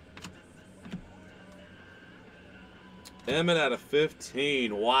 Emmett out of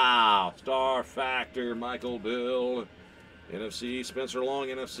 15. Wow. Star Factor, Michael Bill. NFC Spencer Long,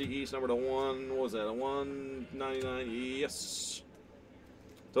 NFC East, number to 1. What was that? A 199? Yes.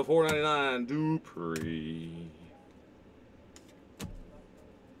 To 499, Dupree.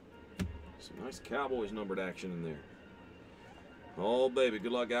 Some nice Cowboys numbered action in there. Oh, baby.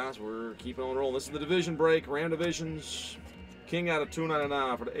 Good luck, guys. We're keeping on rolling. This is the division break. Random divisions. King out of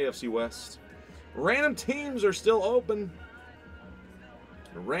 299 for the AFC West. Random teams are still open.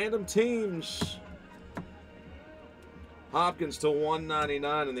 Random teams. Hopkins to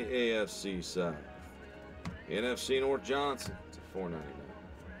 199 in the AFC South. NFC North Johnson to 499.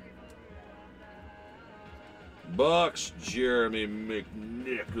 Bucks, Jeremy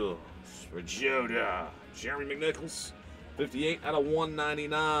McNichols for Joda. Jeremy McNichols, 58 out of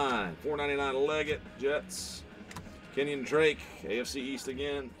 199. 499 Leggett, Jets. Kenyon Drake, AFC East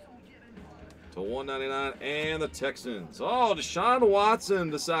again, to 199. And the Texans. Oh, Deshaun Watson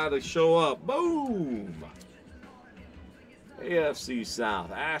decided to show up. Boom! AFC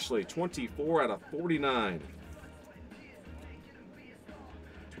South. Ashley, 24 out of 49.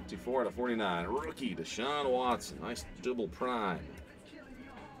 24 out of 49. Rookie, Deshaun Watson. Nice double prime.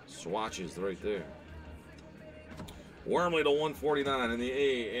 Swatches right there. Wormley to 149 in the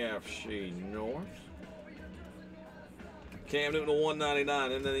AFC North. Cam Newton to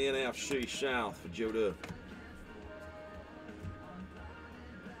 199 in the NFC South for Joe Dub.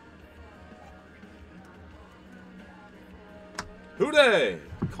 Houday,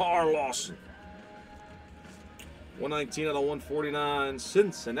 Carl Lawson. 119 out of 149,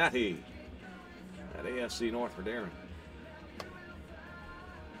 Cincinnati. At AFC North for Darren.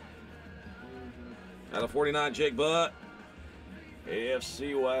 Out of 49, Jake Butt.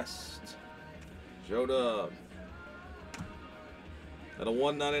 AFC West, Joe Dub. Out of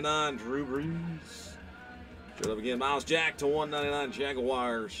 199, Drew Brees. Joe Dub again. Miles Jack to 199,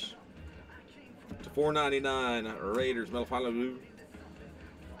 Jaguars. To 499, Raiders. Metal Final Blue.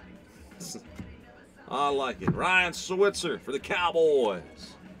 I like it. Ryan Switzer for the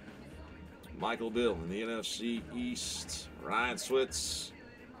Cowboys. Michael Bill in the NFC East. Ryan Switz,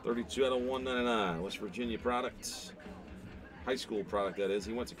 32 out of 199. West Virginia product. High school product, that is.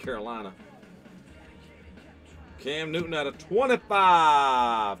 He went to Carolina. Cam Newton out of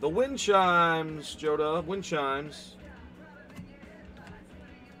 25. The wind chimes, Joe Dub. Wind chimes.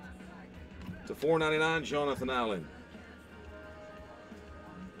 To 499, Jonathan Allen.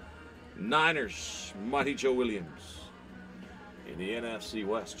 Niners, Mighty Joe Williams. In the NFC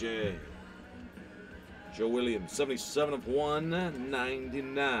West, Joe Williams, 77 of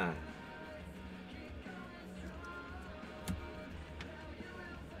 199.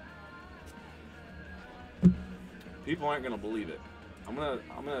 People aren't gonna believe it. I'm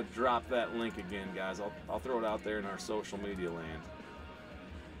gonna drop that link again, guys. I'll throw it out there in our social media land.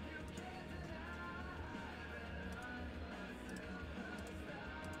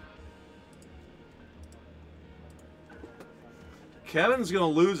 Kevin's gonna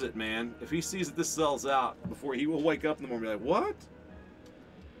lose it, man. If he sees that this sells out before he will wake up in the morning and be like, what?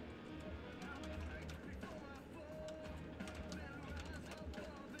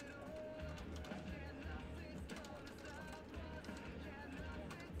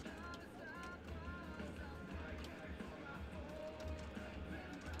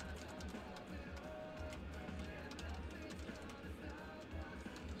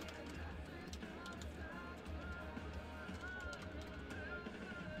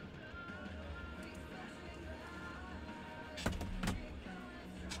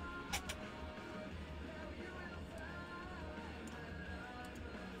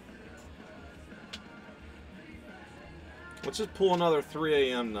 Let's just pull another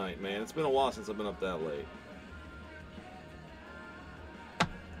 3 a.m. night, man. It's been a while since I've been up that late.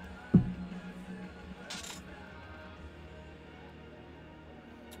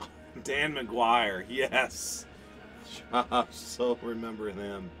 Dan McGuire, yes. I so remember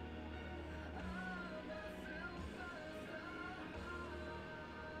him.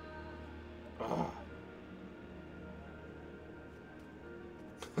 Oh.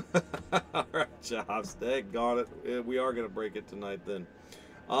 All right, Jobs. Daggone it. We are going to break it tonight then.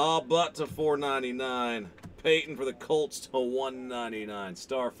 But to 499. Peyton for the Colts to 199.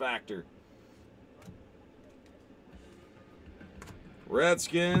 Star Factor.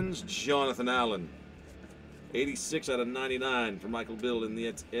 Redskins, Jonathan Allen. 86 out of 99 for Michael Bill in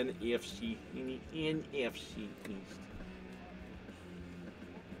the NFC East.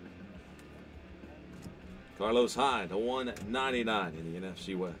 Carlos Hyde to 199 in the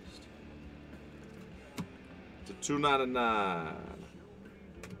NFC West. To 299.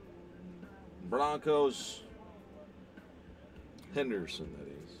 Broncos, Henderson, that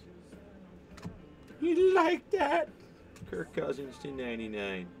is. You like that? Kirk Cousins to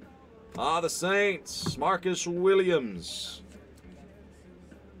 99. The Saints, Marcus Williams.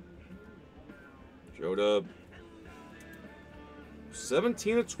 Joe Dub.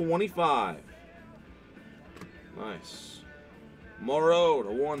 17 of 25. Nice. Moreau to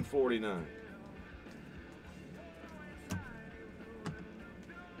 149.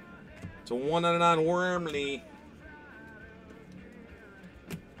 To 199 Wormley.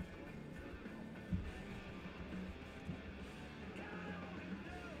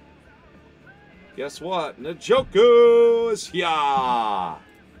 Guess what? Njoku's yeah.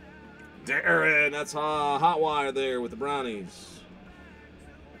 Darren, that's hot wire there with the Brownies.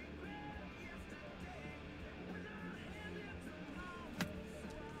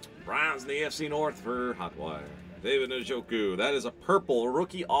 Browns in the AFC North for hot wire. David Njoku. That is a purple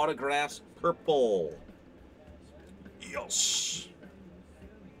rookie autographs purple. Yes.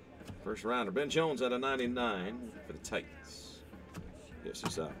 First rounder. Ben Jones at a 99 for the Titans.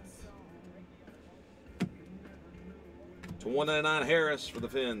 AFC South. To 199 Harris for the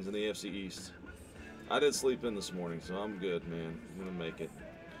Finns in the AFC East. I did sleep in this morning, so I'm good, man. I'm going to make it.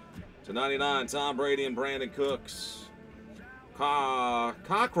 To 99 Tom Brady and Brandon Cooks.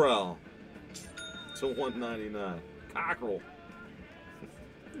 Cockrell. To 199. Cockrell.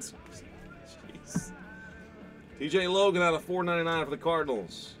 Jeez. TJ Logan out of 499 for the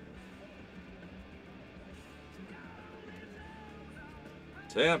Cardinals.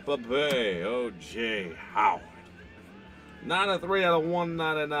 Tampa Bay, O.J. Howard. 9-3 out of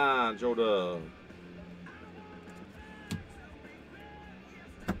 199, Joe Dub.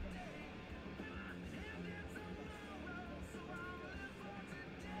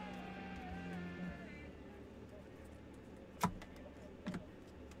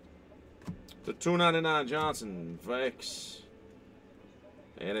 To 299 Johnson, Fakes.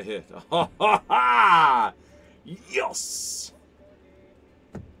 And a hit. Ha ha ha! Yes!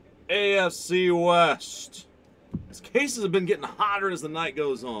 AFC West. These cases have been getting hotter as the night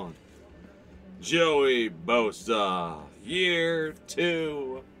goes on. Joey Bosa, year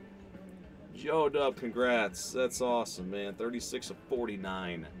 2. Joe Dub, congrats. That's awesome, man. 36 of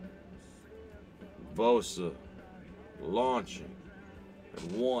 49. Bosa launching at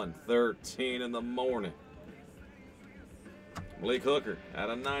 1:13 in the morning. Malik Hooker at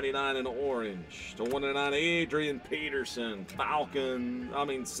a 99 in orange. To 199 Adrian Peterson.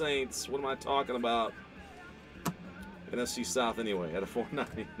 Saints. What am I talking about? NFC South anyway. At a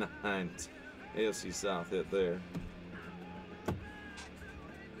 499. AFC South hit there.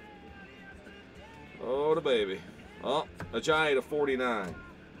 Oh, the baby. Oh, a giant of 49.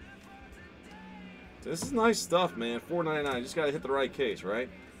 This is nice stuff, man. 499. Just got to hit the right case, right?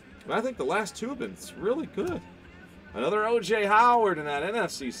 But I think the last two have been really good. Another O.J. Howard in that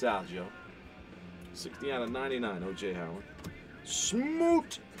NFC South, Joe. 60 out of 99, O.J. Howard.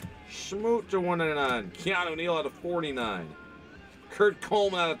 Smoot to 199. Keanu Neal out of 49. Kurt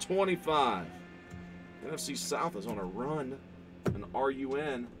Coleman out of 25. NFC South is on a run. An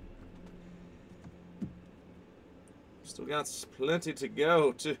RUN. Still got plenty to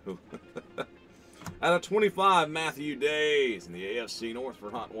go, too. Out of 25, Matthew Days in the AFC North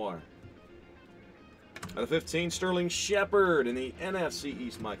for hot wire. Out of 15, Sterling Shepard in the NFC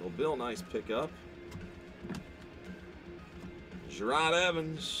East. Michael Bill, nice pickup. Gerard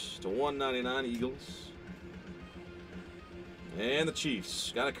Evans to 199, Eagles. And the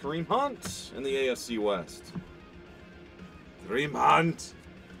Chiefs got a Kareem Hunt in the AFC West. Kareem Hunt.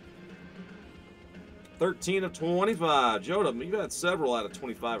 13 of 25. Joda, you've had several out of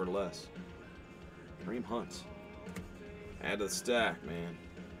 25 or less. Kareem Hunt. Add to the stack, man.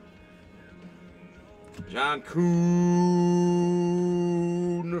 John Kuhn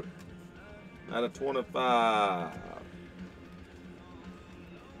out of 25.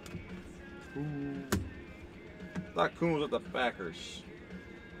 Kuhn. Thought Kuhn was with the Packers.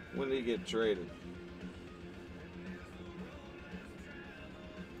 When did he get traded?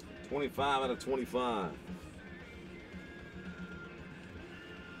 25 out of 25.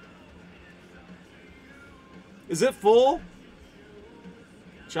 Is it full?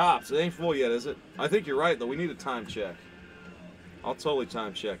 Chops, it ain't full yet, is it? I think you're right, though. We need a time check. I'll totally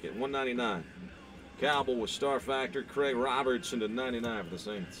time check it. 199. Cowboy with star factor. Craig Robertson to 99 for the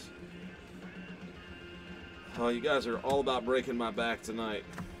Saints. Oh, you guys are all about breaking my back tonight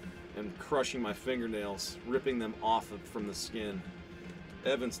and crushing my fingernails, ripping them off from the skin.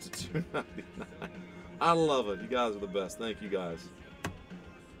 Evans to 299. I love it. You guys are the best. Thank you, guys.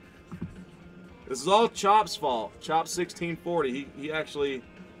 This is all Chop's fault. Chop 1640. He actually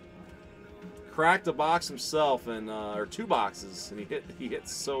cracked a box himself, and or two boxes, and he hit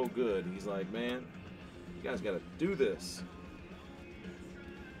so good. He's like, man, you guys got to do this.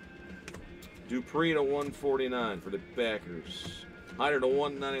 Dupree to 149 for the Packers. Hyder to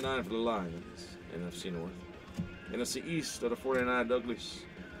 199 for the Lions. NFC North. NFC East at a 49 Douglas.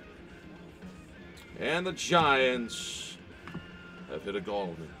 And the Giants have hit a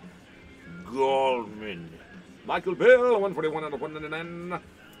Goldman. Michael Bill, 141 out of 199.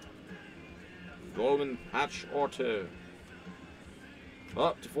 Goldman, Hatch, Orto.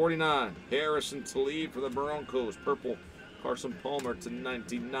 Up to 49. Harrison Talib for the Broncos. Purple. Carson Palmer to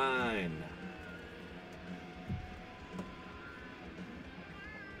 99.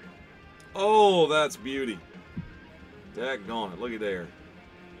 Oh, that's beauty. Daggone it. Look at there.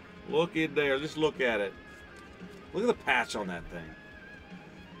 Look at there. Just look at it. Look at the patch on that thing.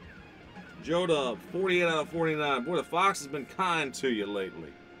 Joe Dub, 48 out of 49. Boy, the Fox has been kind to you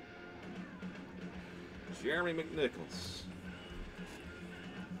lately. Jeremy McNichols.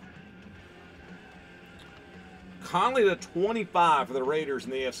 Conley to 25 for the Raiders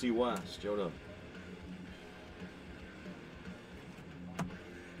in the AFC West. Joe Dub.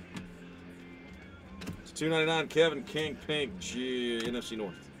 It's $2.99. Kevin King Pink, NFC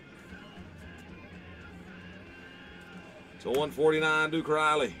North. So 149, Duke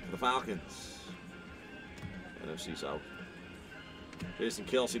Riley for the Falcons. NFC South. Jason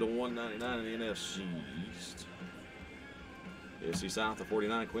Kelsey to 199 in the NFC East. NFC South to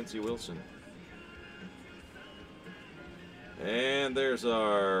 49, Quincy Wilson. And there's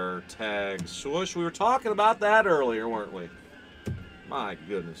our tag swoosh. We were talking about that earlier, weren't we? My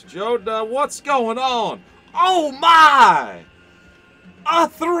goodness. Joe, what's going on? Oh my! A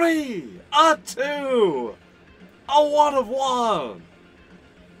 3! A 2! A 1 of 1!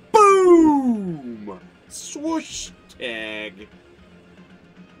 Boom! Swoosh tag.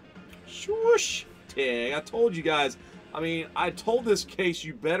 Swoosh tag. I told you guys. I mean, I told this case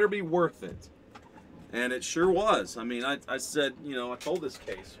you better be worth it. And it sure was. I mean, I said, you know, I told this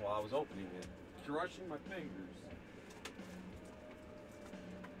case while I was opening it. Crushing my fingers.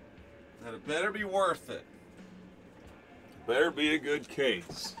 That it better be worth it. Better be a good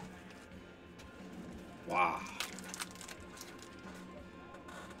case. Wow.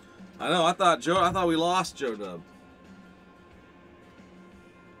 I know, I thought we lost Joe Dub.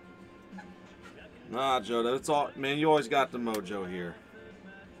 Nah, Joe Dub, it's all, man, you always got the mojo here.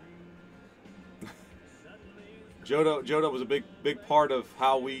 Joe Dub was a big part of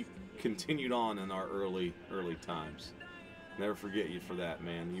how we continued on in our early times. Never forget you for that,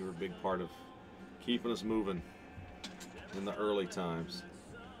 man. You were a big part of keeping us moving in the early times.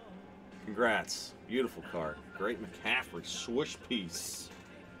 Congrats. Beautiful card. Great McCaffrey swoosh piece.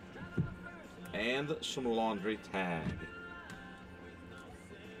 And some laundry tag.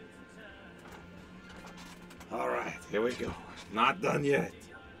 All right, here we go. Not done yet.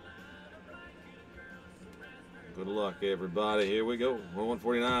 Good luck, everybody. Here we go.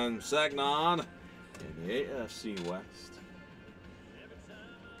 149 Sagnon in the AFC West.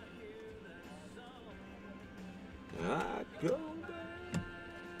 Go.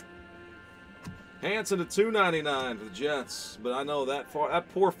 Hanson to 299 for the Jets, but I know that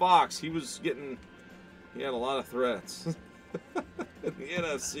poor Fox, he had a lot of threats in the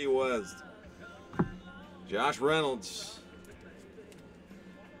NFC West. Josh Reynolds.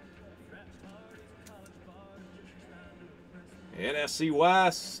 NFC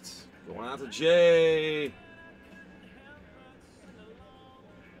West, going out to Jay.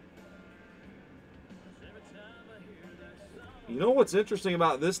 You know what's interesting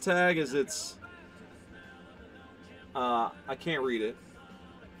about this tag is it's, I can't read it.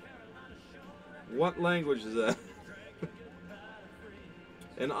 What language is that?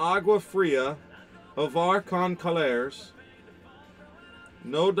 En agua fria, Ovar con calers,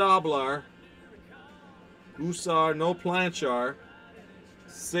 no doblar, Usar no planchar,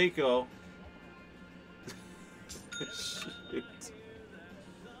 Seiko. Shoot.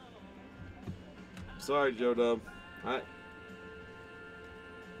 Sorry, Joe Dub.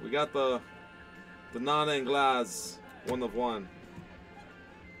 We got the non-Anglais 1 of 1.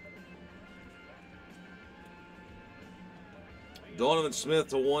 Donovan Smith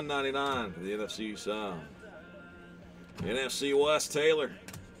to 199 for the NFC South. NFC West Taylor.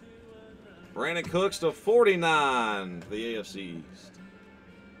 Brandon Cooks to 49 for the AFC East.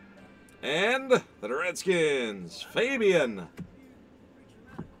 And the Redskins, Fabian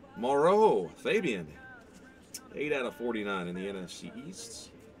Moreau. Fabian, 8 out of 49 in the NFC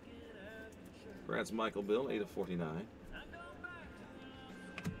East. Congrats, Michael Bill, 8 of 49.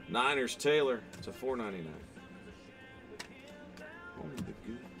 Niners, Taylor to 499. Only the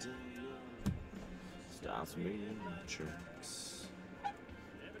good time stops me in my tracks.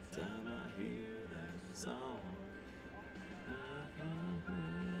 Time I hear that song.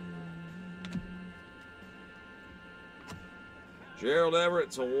 Gerald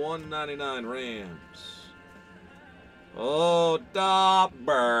Everett to 199 Rams. Oh, Dobbers.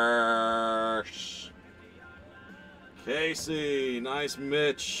 Casey, nice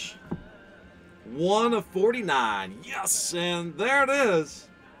Mitch. 1 of 49. Yes, and there it is.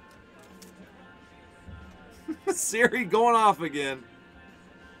 Siri going off again.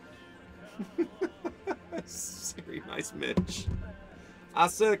 Siri, nice Mitch. I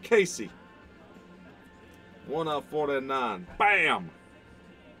said Casey. 1 of 49. Bam.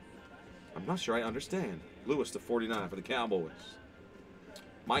 I'm not sure I understand. Lewis to 49 for the Cowboys.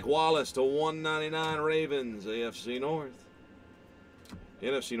 Mike Wallace to 199 Ravens, AFC North.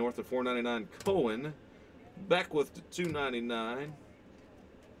 NFC North to 499 Cohen. Beckwith to 299.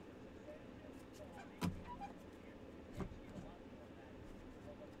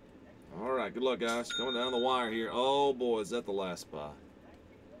 All right, good luck, guys. Coming down the wire here. Oh, boy, is that the last spot?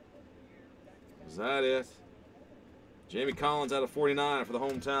 Is that it? Jamie Collins out of 49 for the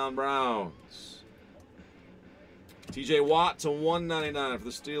hometown Browns. TJ Watt to 199 for the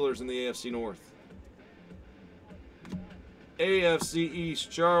Steelers in the AFC North. AFC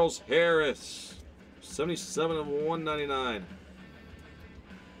East, Charles Harris, 77 of 199.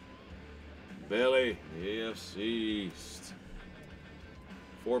 Bailey, AFC East.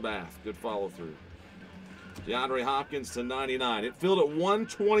 Forbath, good follow through. DeAndre Hopkins to 99. It filled at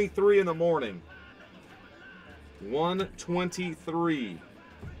 1:23 in the morning. 1:23.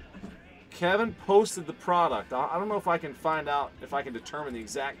 Kevin posted the product. I don't know if I can find out, if I can determine the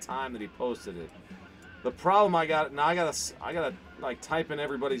exact time that he posted it. The problem I gotta like type in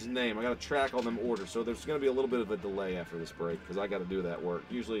everybody's name. I gotta track all them orders. So there's gonna be a little bit of a delay after this break because I gotta do that work.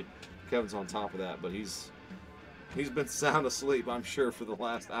 Usually Kevin's on top of that, but he's been sound asleep, I'm sure, for the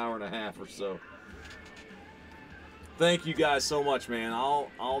last hour and a half or so. Thank you guys so much, man.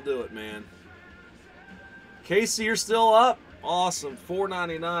 I'll do it, man. Casey, you're still up? Awesome.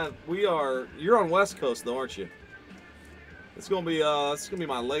 $4.99. You're on West Coast though, aren't you? It's gonna be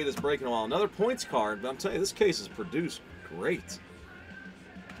my latest break in a while. Another points card, but I'm telling you, this case is produced great.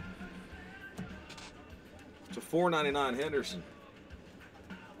 To $4.99 Henderson.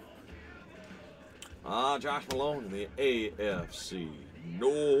 Josh Malone in the AFC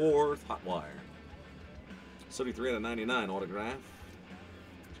North Hot Wire. 73 out of 99 autograph.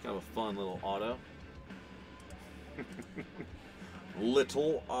 It's kind of a fun little auto.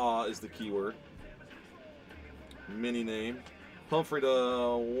 Little is the keyword. Mini name. Humphrey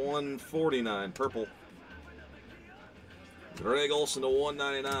to 149 purple. Greg Olson to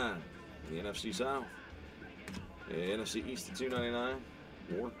 199. The NFC South. The NFC East to 299.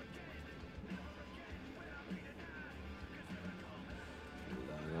 War.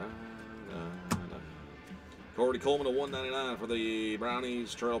 Corey Coleman to 199 for the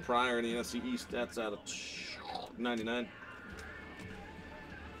Brownies. Terrell Pryor in the NFC East. That's out of 99.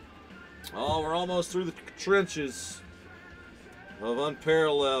 Oh, we're almost through the trenches of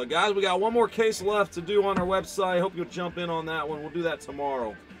Unparalleled. Guys, we got one more case left to do on our website. Hope you'll jump in on that one. We'll do that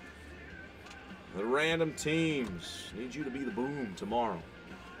tomorrow. The random teams. Need you to be the boom tomorrow.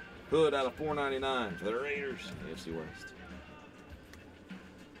 Hood out of 499 for the Raiders. AFC West.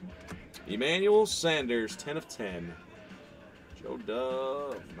 Emmanuel Sanders, 10 of 10. Joe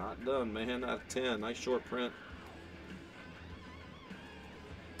Dove, not done, man. Out of 10. Nice short print.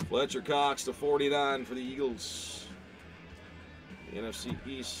 Fletcher Cox to 49 for the Eagles. The NFC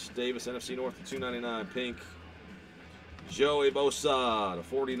East, Davis, NFC North to 299. Pink. Joey Bosa to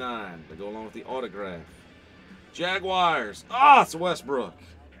 49 to go along with the autograph. Jaguars. It's Westbrook.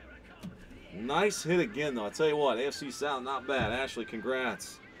 Nice hit again, though. I tell you what, AFC South, not bad. Ashley,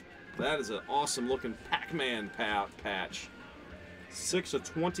 congrats. That is an awesome looking Pac-Man patch. 6 of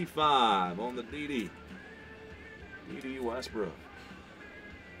 25 on the DD. DD Westbrook.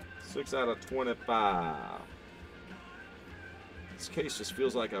 6 out of 25. This case just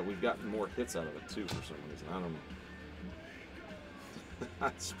feels like we've gotten more hits out of it too for some reason. I don't know.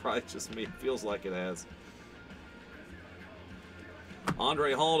 That's probably just me. It feels like it has.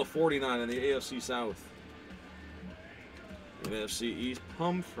 Andre Hall to 49 in the AFC South. NFC East,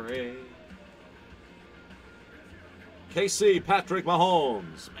 Humphrey. KC, Patrick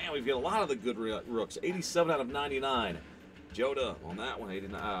Mahomes. Man, we've got a lot of the good rooks. 87 out of 99. Joda on that one,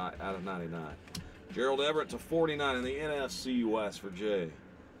 89 out of 99. Gerald Everett to 49 in the NFC West for Jay.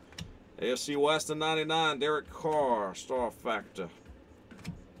 AFC West to 99, Derek Carr, star factor.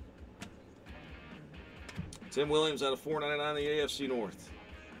 Tim Williams out of 499 in the AFC North.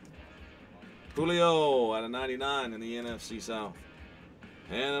 Julio out of 99 in the NFC South.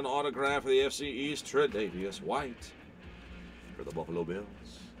 And an autograph for the FC East, Tre'Davious White for the Buffalo Bills.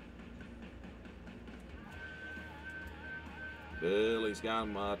 Billy's got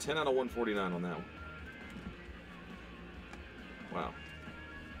him 10 out of 149 on that one. Wow.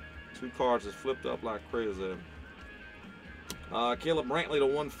 2 cards just flipped up like crazy. Caleb Brantley to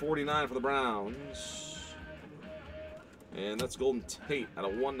 149 for the Browns. And that's Golden Tate out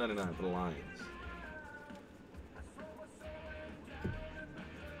of 199 for the Lions.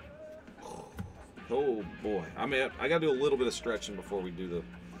 Oh boy. I mean, I got to do a little bit of stretching before we do the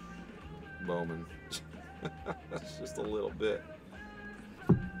Bowman. That's just a little bit.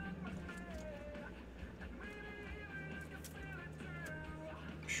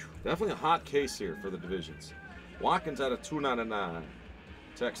 Definitely a hot case here for the divisions. Watkins out of 299.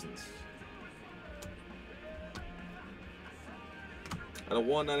 Texans. Out of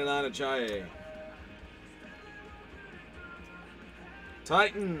 199 Ajayi.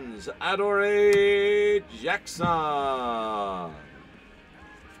 Titans, Adoree Jackson.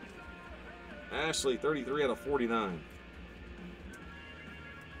 Ashley, 33 out of 49.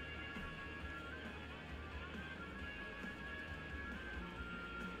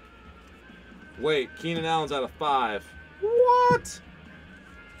 Wait, Keenan Allen's out of 5. What?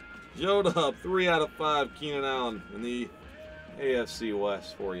 Joe Dub, 3 out of 5. Keenan Allen in the AFC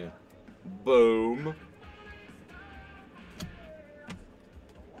West for you. Boom.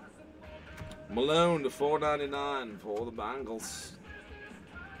 Malone to 499 for the Bengals.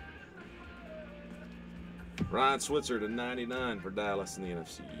 Ryan Switzer to 99 for Dallas in the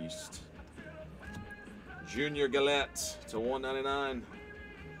NFC East. Junior Gillette to 199.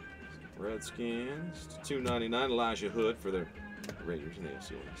 Redskins to 299. Elijah Hood for the Raiders in the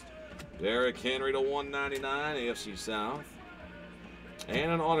AFC West. Derrick Henry to 199, AFC South.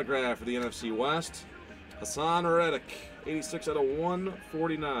 And an autograph for the NFC West. Hassan Reddick, 86 out of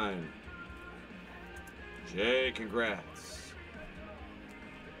 149. Jay, congrats.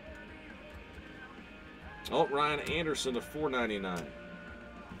 Oh, Ryan Anderson to 499.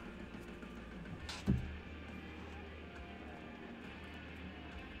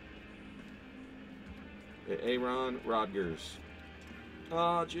 Aaron Rodgers.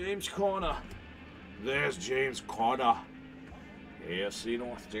 James Conner. There's James Conner. AFC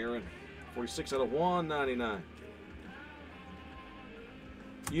North, Darren. 46 out of 199.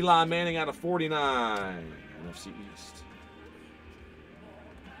 Eli Manning out of 49. NFC East.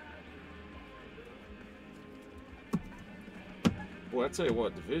 Boy, I tell you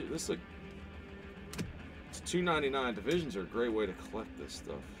what, division. This is like it's $2.99. Divisions are a great way to collect this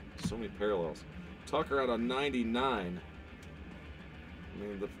stuff. So many parallels. Tucker out of 99. I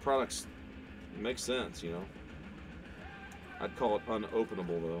mean, the products make sense, you know. I'd call it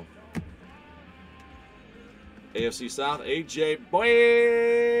unopenable, though. AFC South, AJ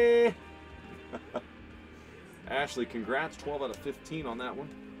Boy! Ashley, congrats. 12 out of 15 on that one.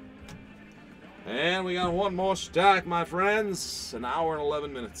 And we got one more stack, my friends. An hour and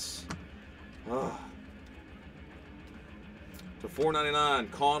 11 minutes. To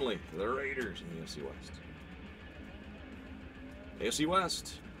 $4.99, Conley for the Raiders in the AFC West. AFC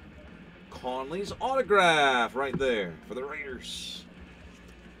West. Conley's autograph right there for the Raiders.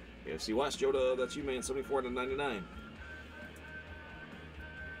 AFC West, Yoda, that's you, man. 74 out of 99.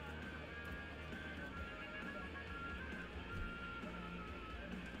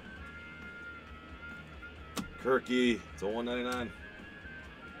 Kirky to 199.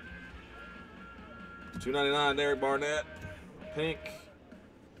 $2.99, Derek Barnett. Pink.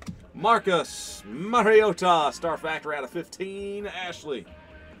 Marcus Mariota, Star Factor out of 15. Ashley.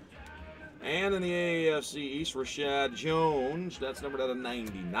 And in the AFC East, Rashad Jones. That's numbered out of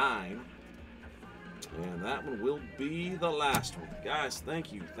 99. And that one will be the last one. Guys,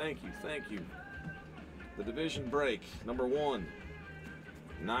 thank you, thank you, thank you. The division break, number 1.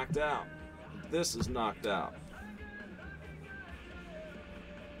 Knocked out. This is knocked out.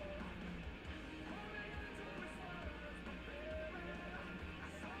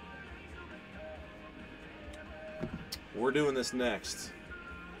 We're doing this next.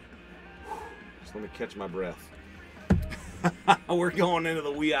 Just let me catch my breath. We're going into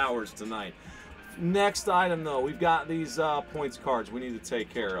the wee hours tonight. Next item, though, we've got these points cards we need to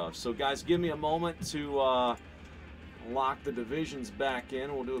take care of. So, guys, give me a moment to lock the divisions back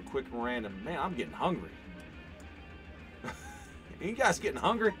in. We'll do a quick random. Man, I'm getting hungry. You guys getting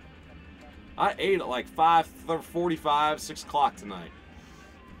hungry? I ate at like 5:45, 6 o'clock tonight.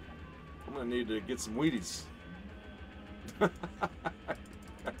 I'm going to need to get some Wheaties.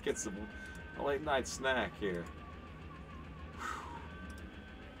 Get some late night snack here.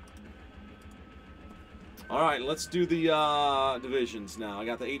 All right, let's do the divisions now. I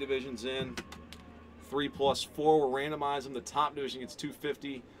got the 8 divisions in. 3 plus 4. We're randomizing. The top division gets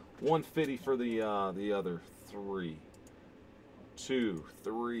 250. 150 for the other 3. 2,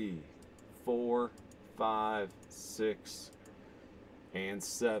 3, 4, 5, 6, and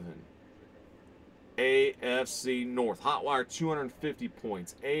 7. AFC North. Hotwire 250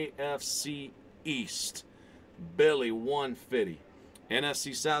 points. AFC East. Billy 150.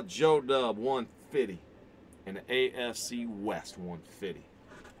 NFC South Joe Dub 150. And AFC West 150.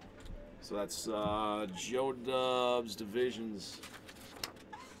 So that's Joe Dub's divisions.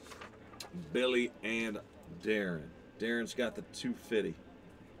 Billy and Darren. Darren's got the 250.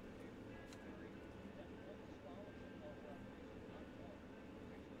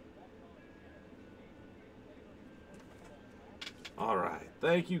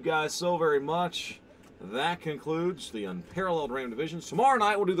 Thank you guys so very much. That concludes the Unparalleled Random Divisions. Tomorrow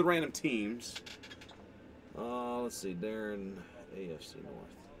night we'll do the random teams. Let's see, Darren, AFC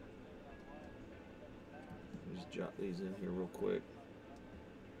North. Let me just jot these in here real quick.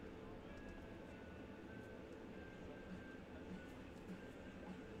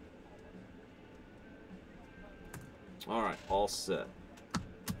 All right, all set.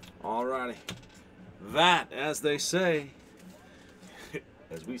 All righty. That, as they say,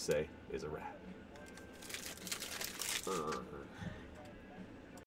 as we say, is a wrap.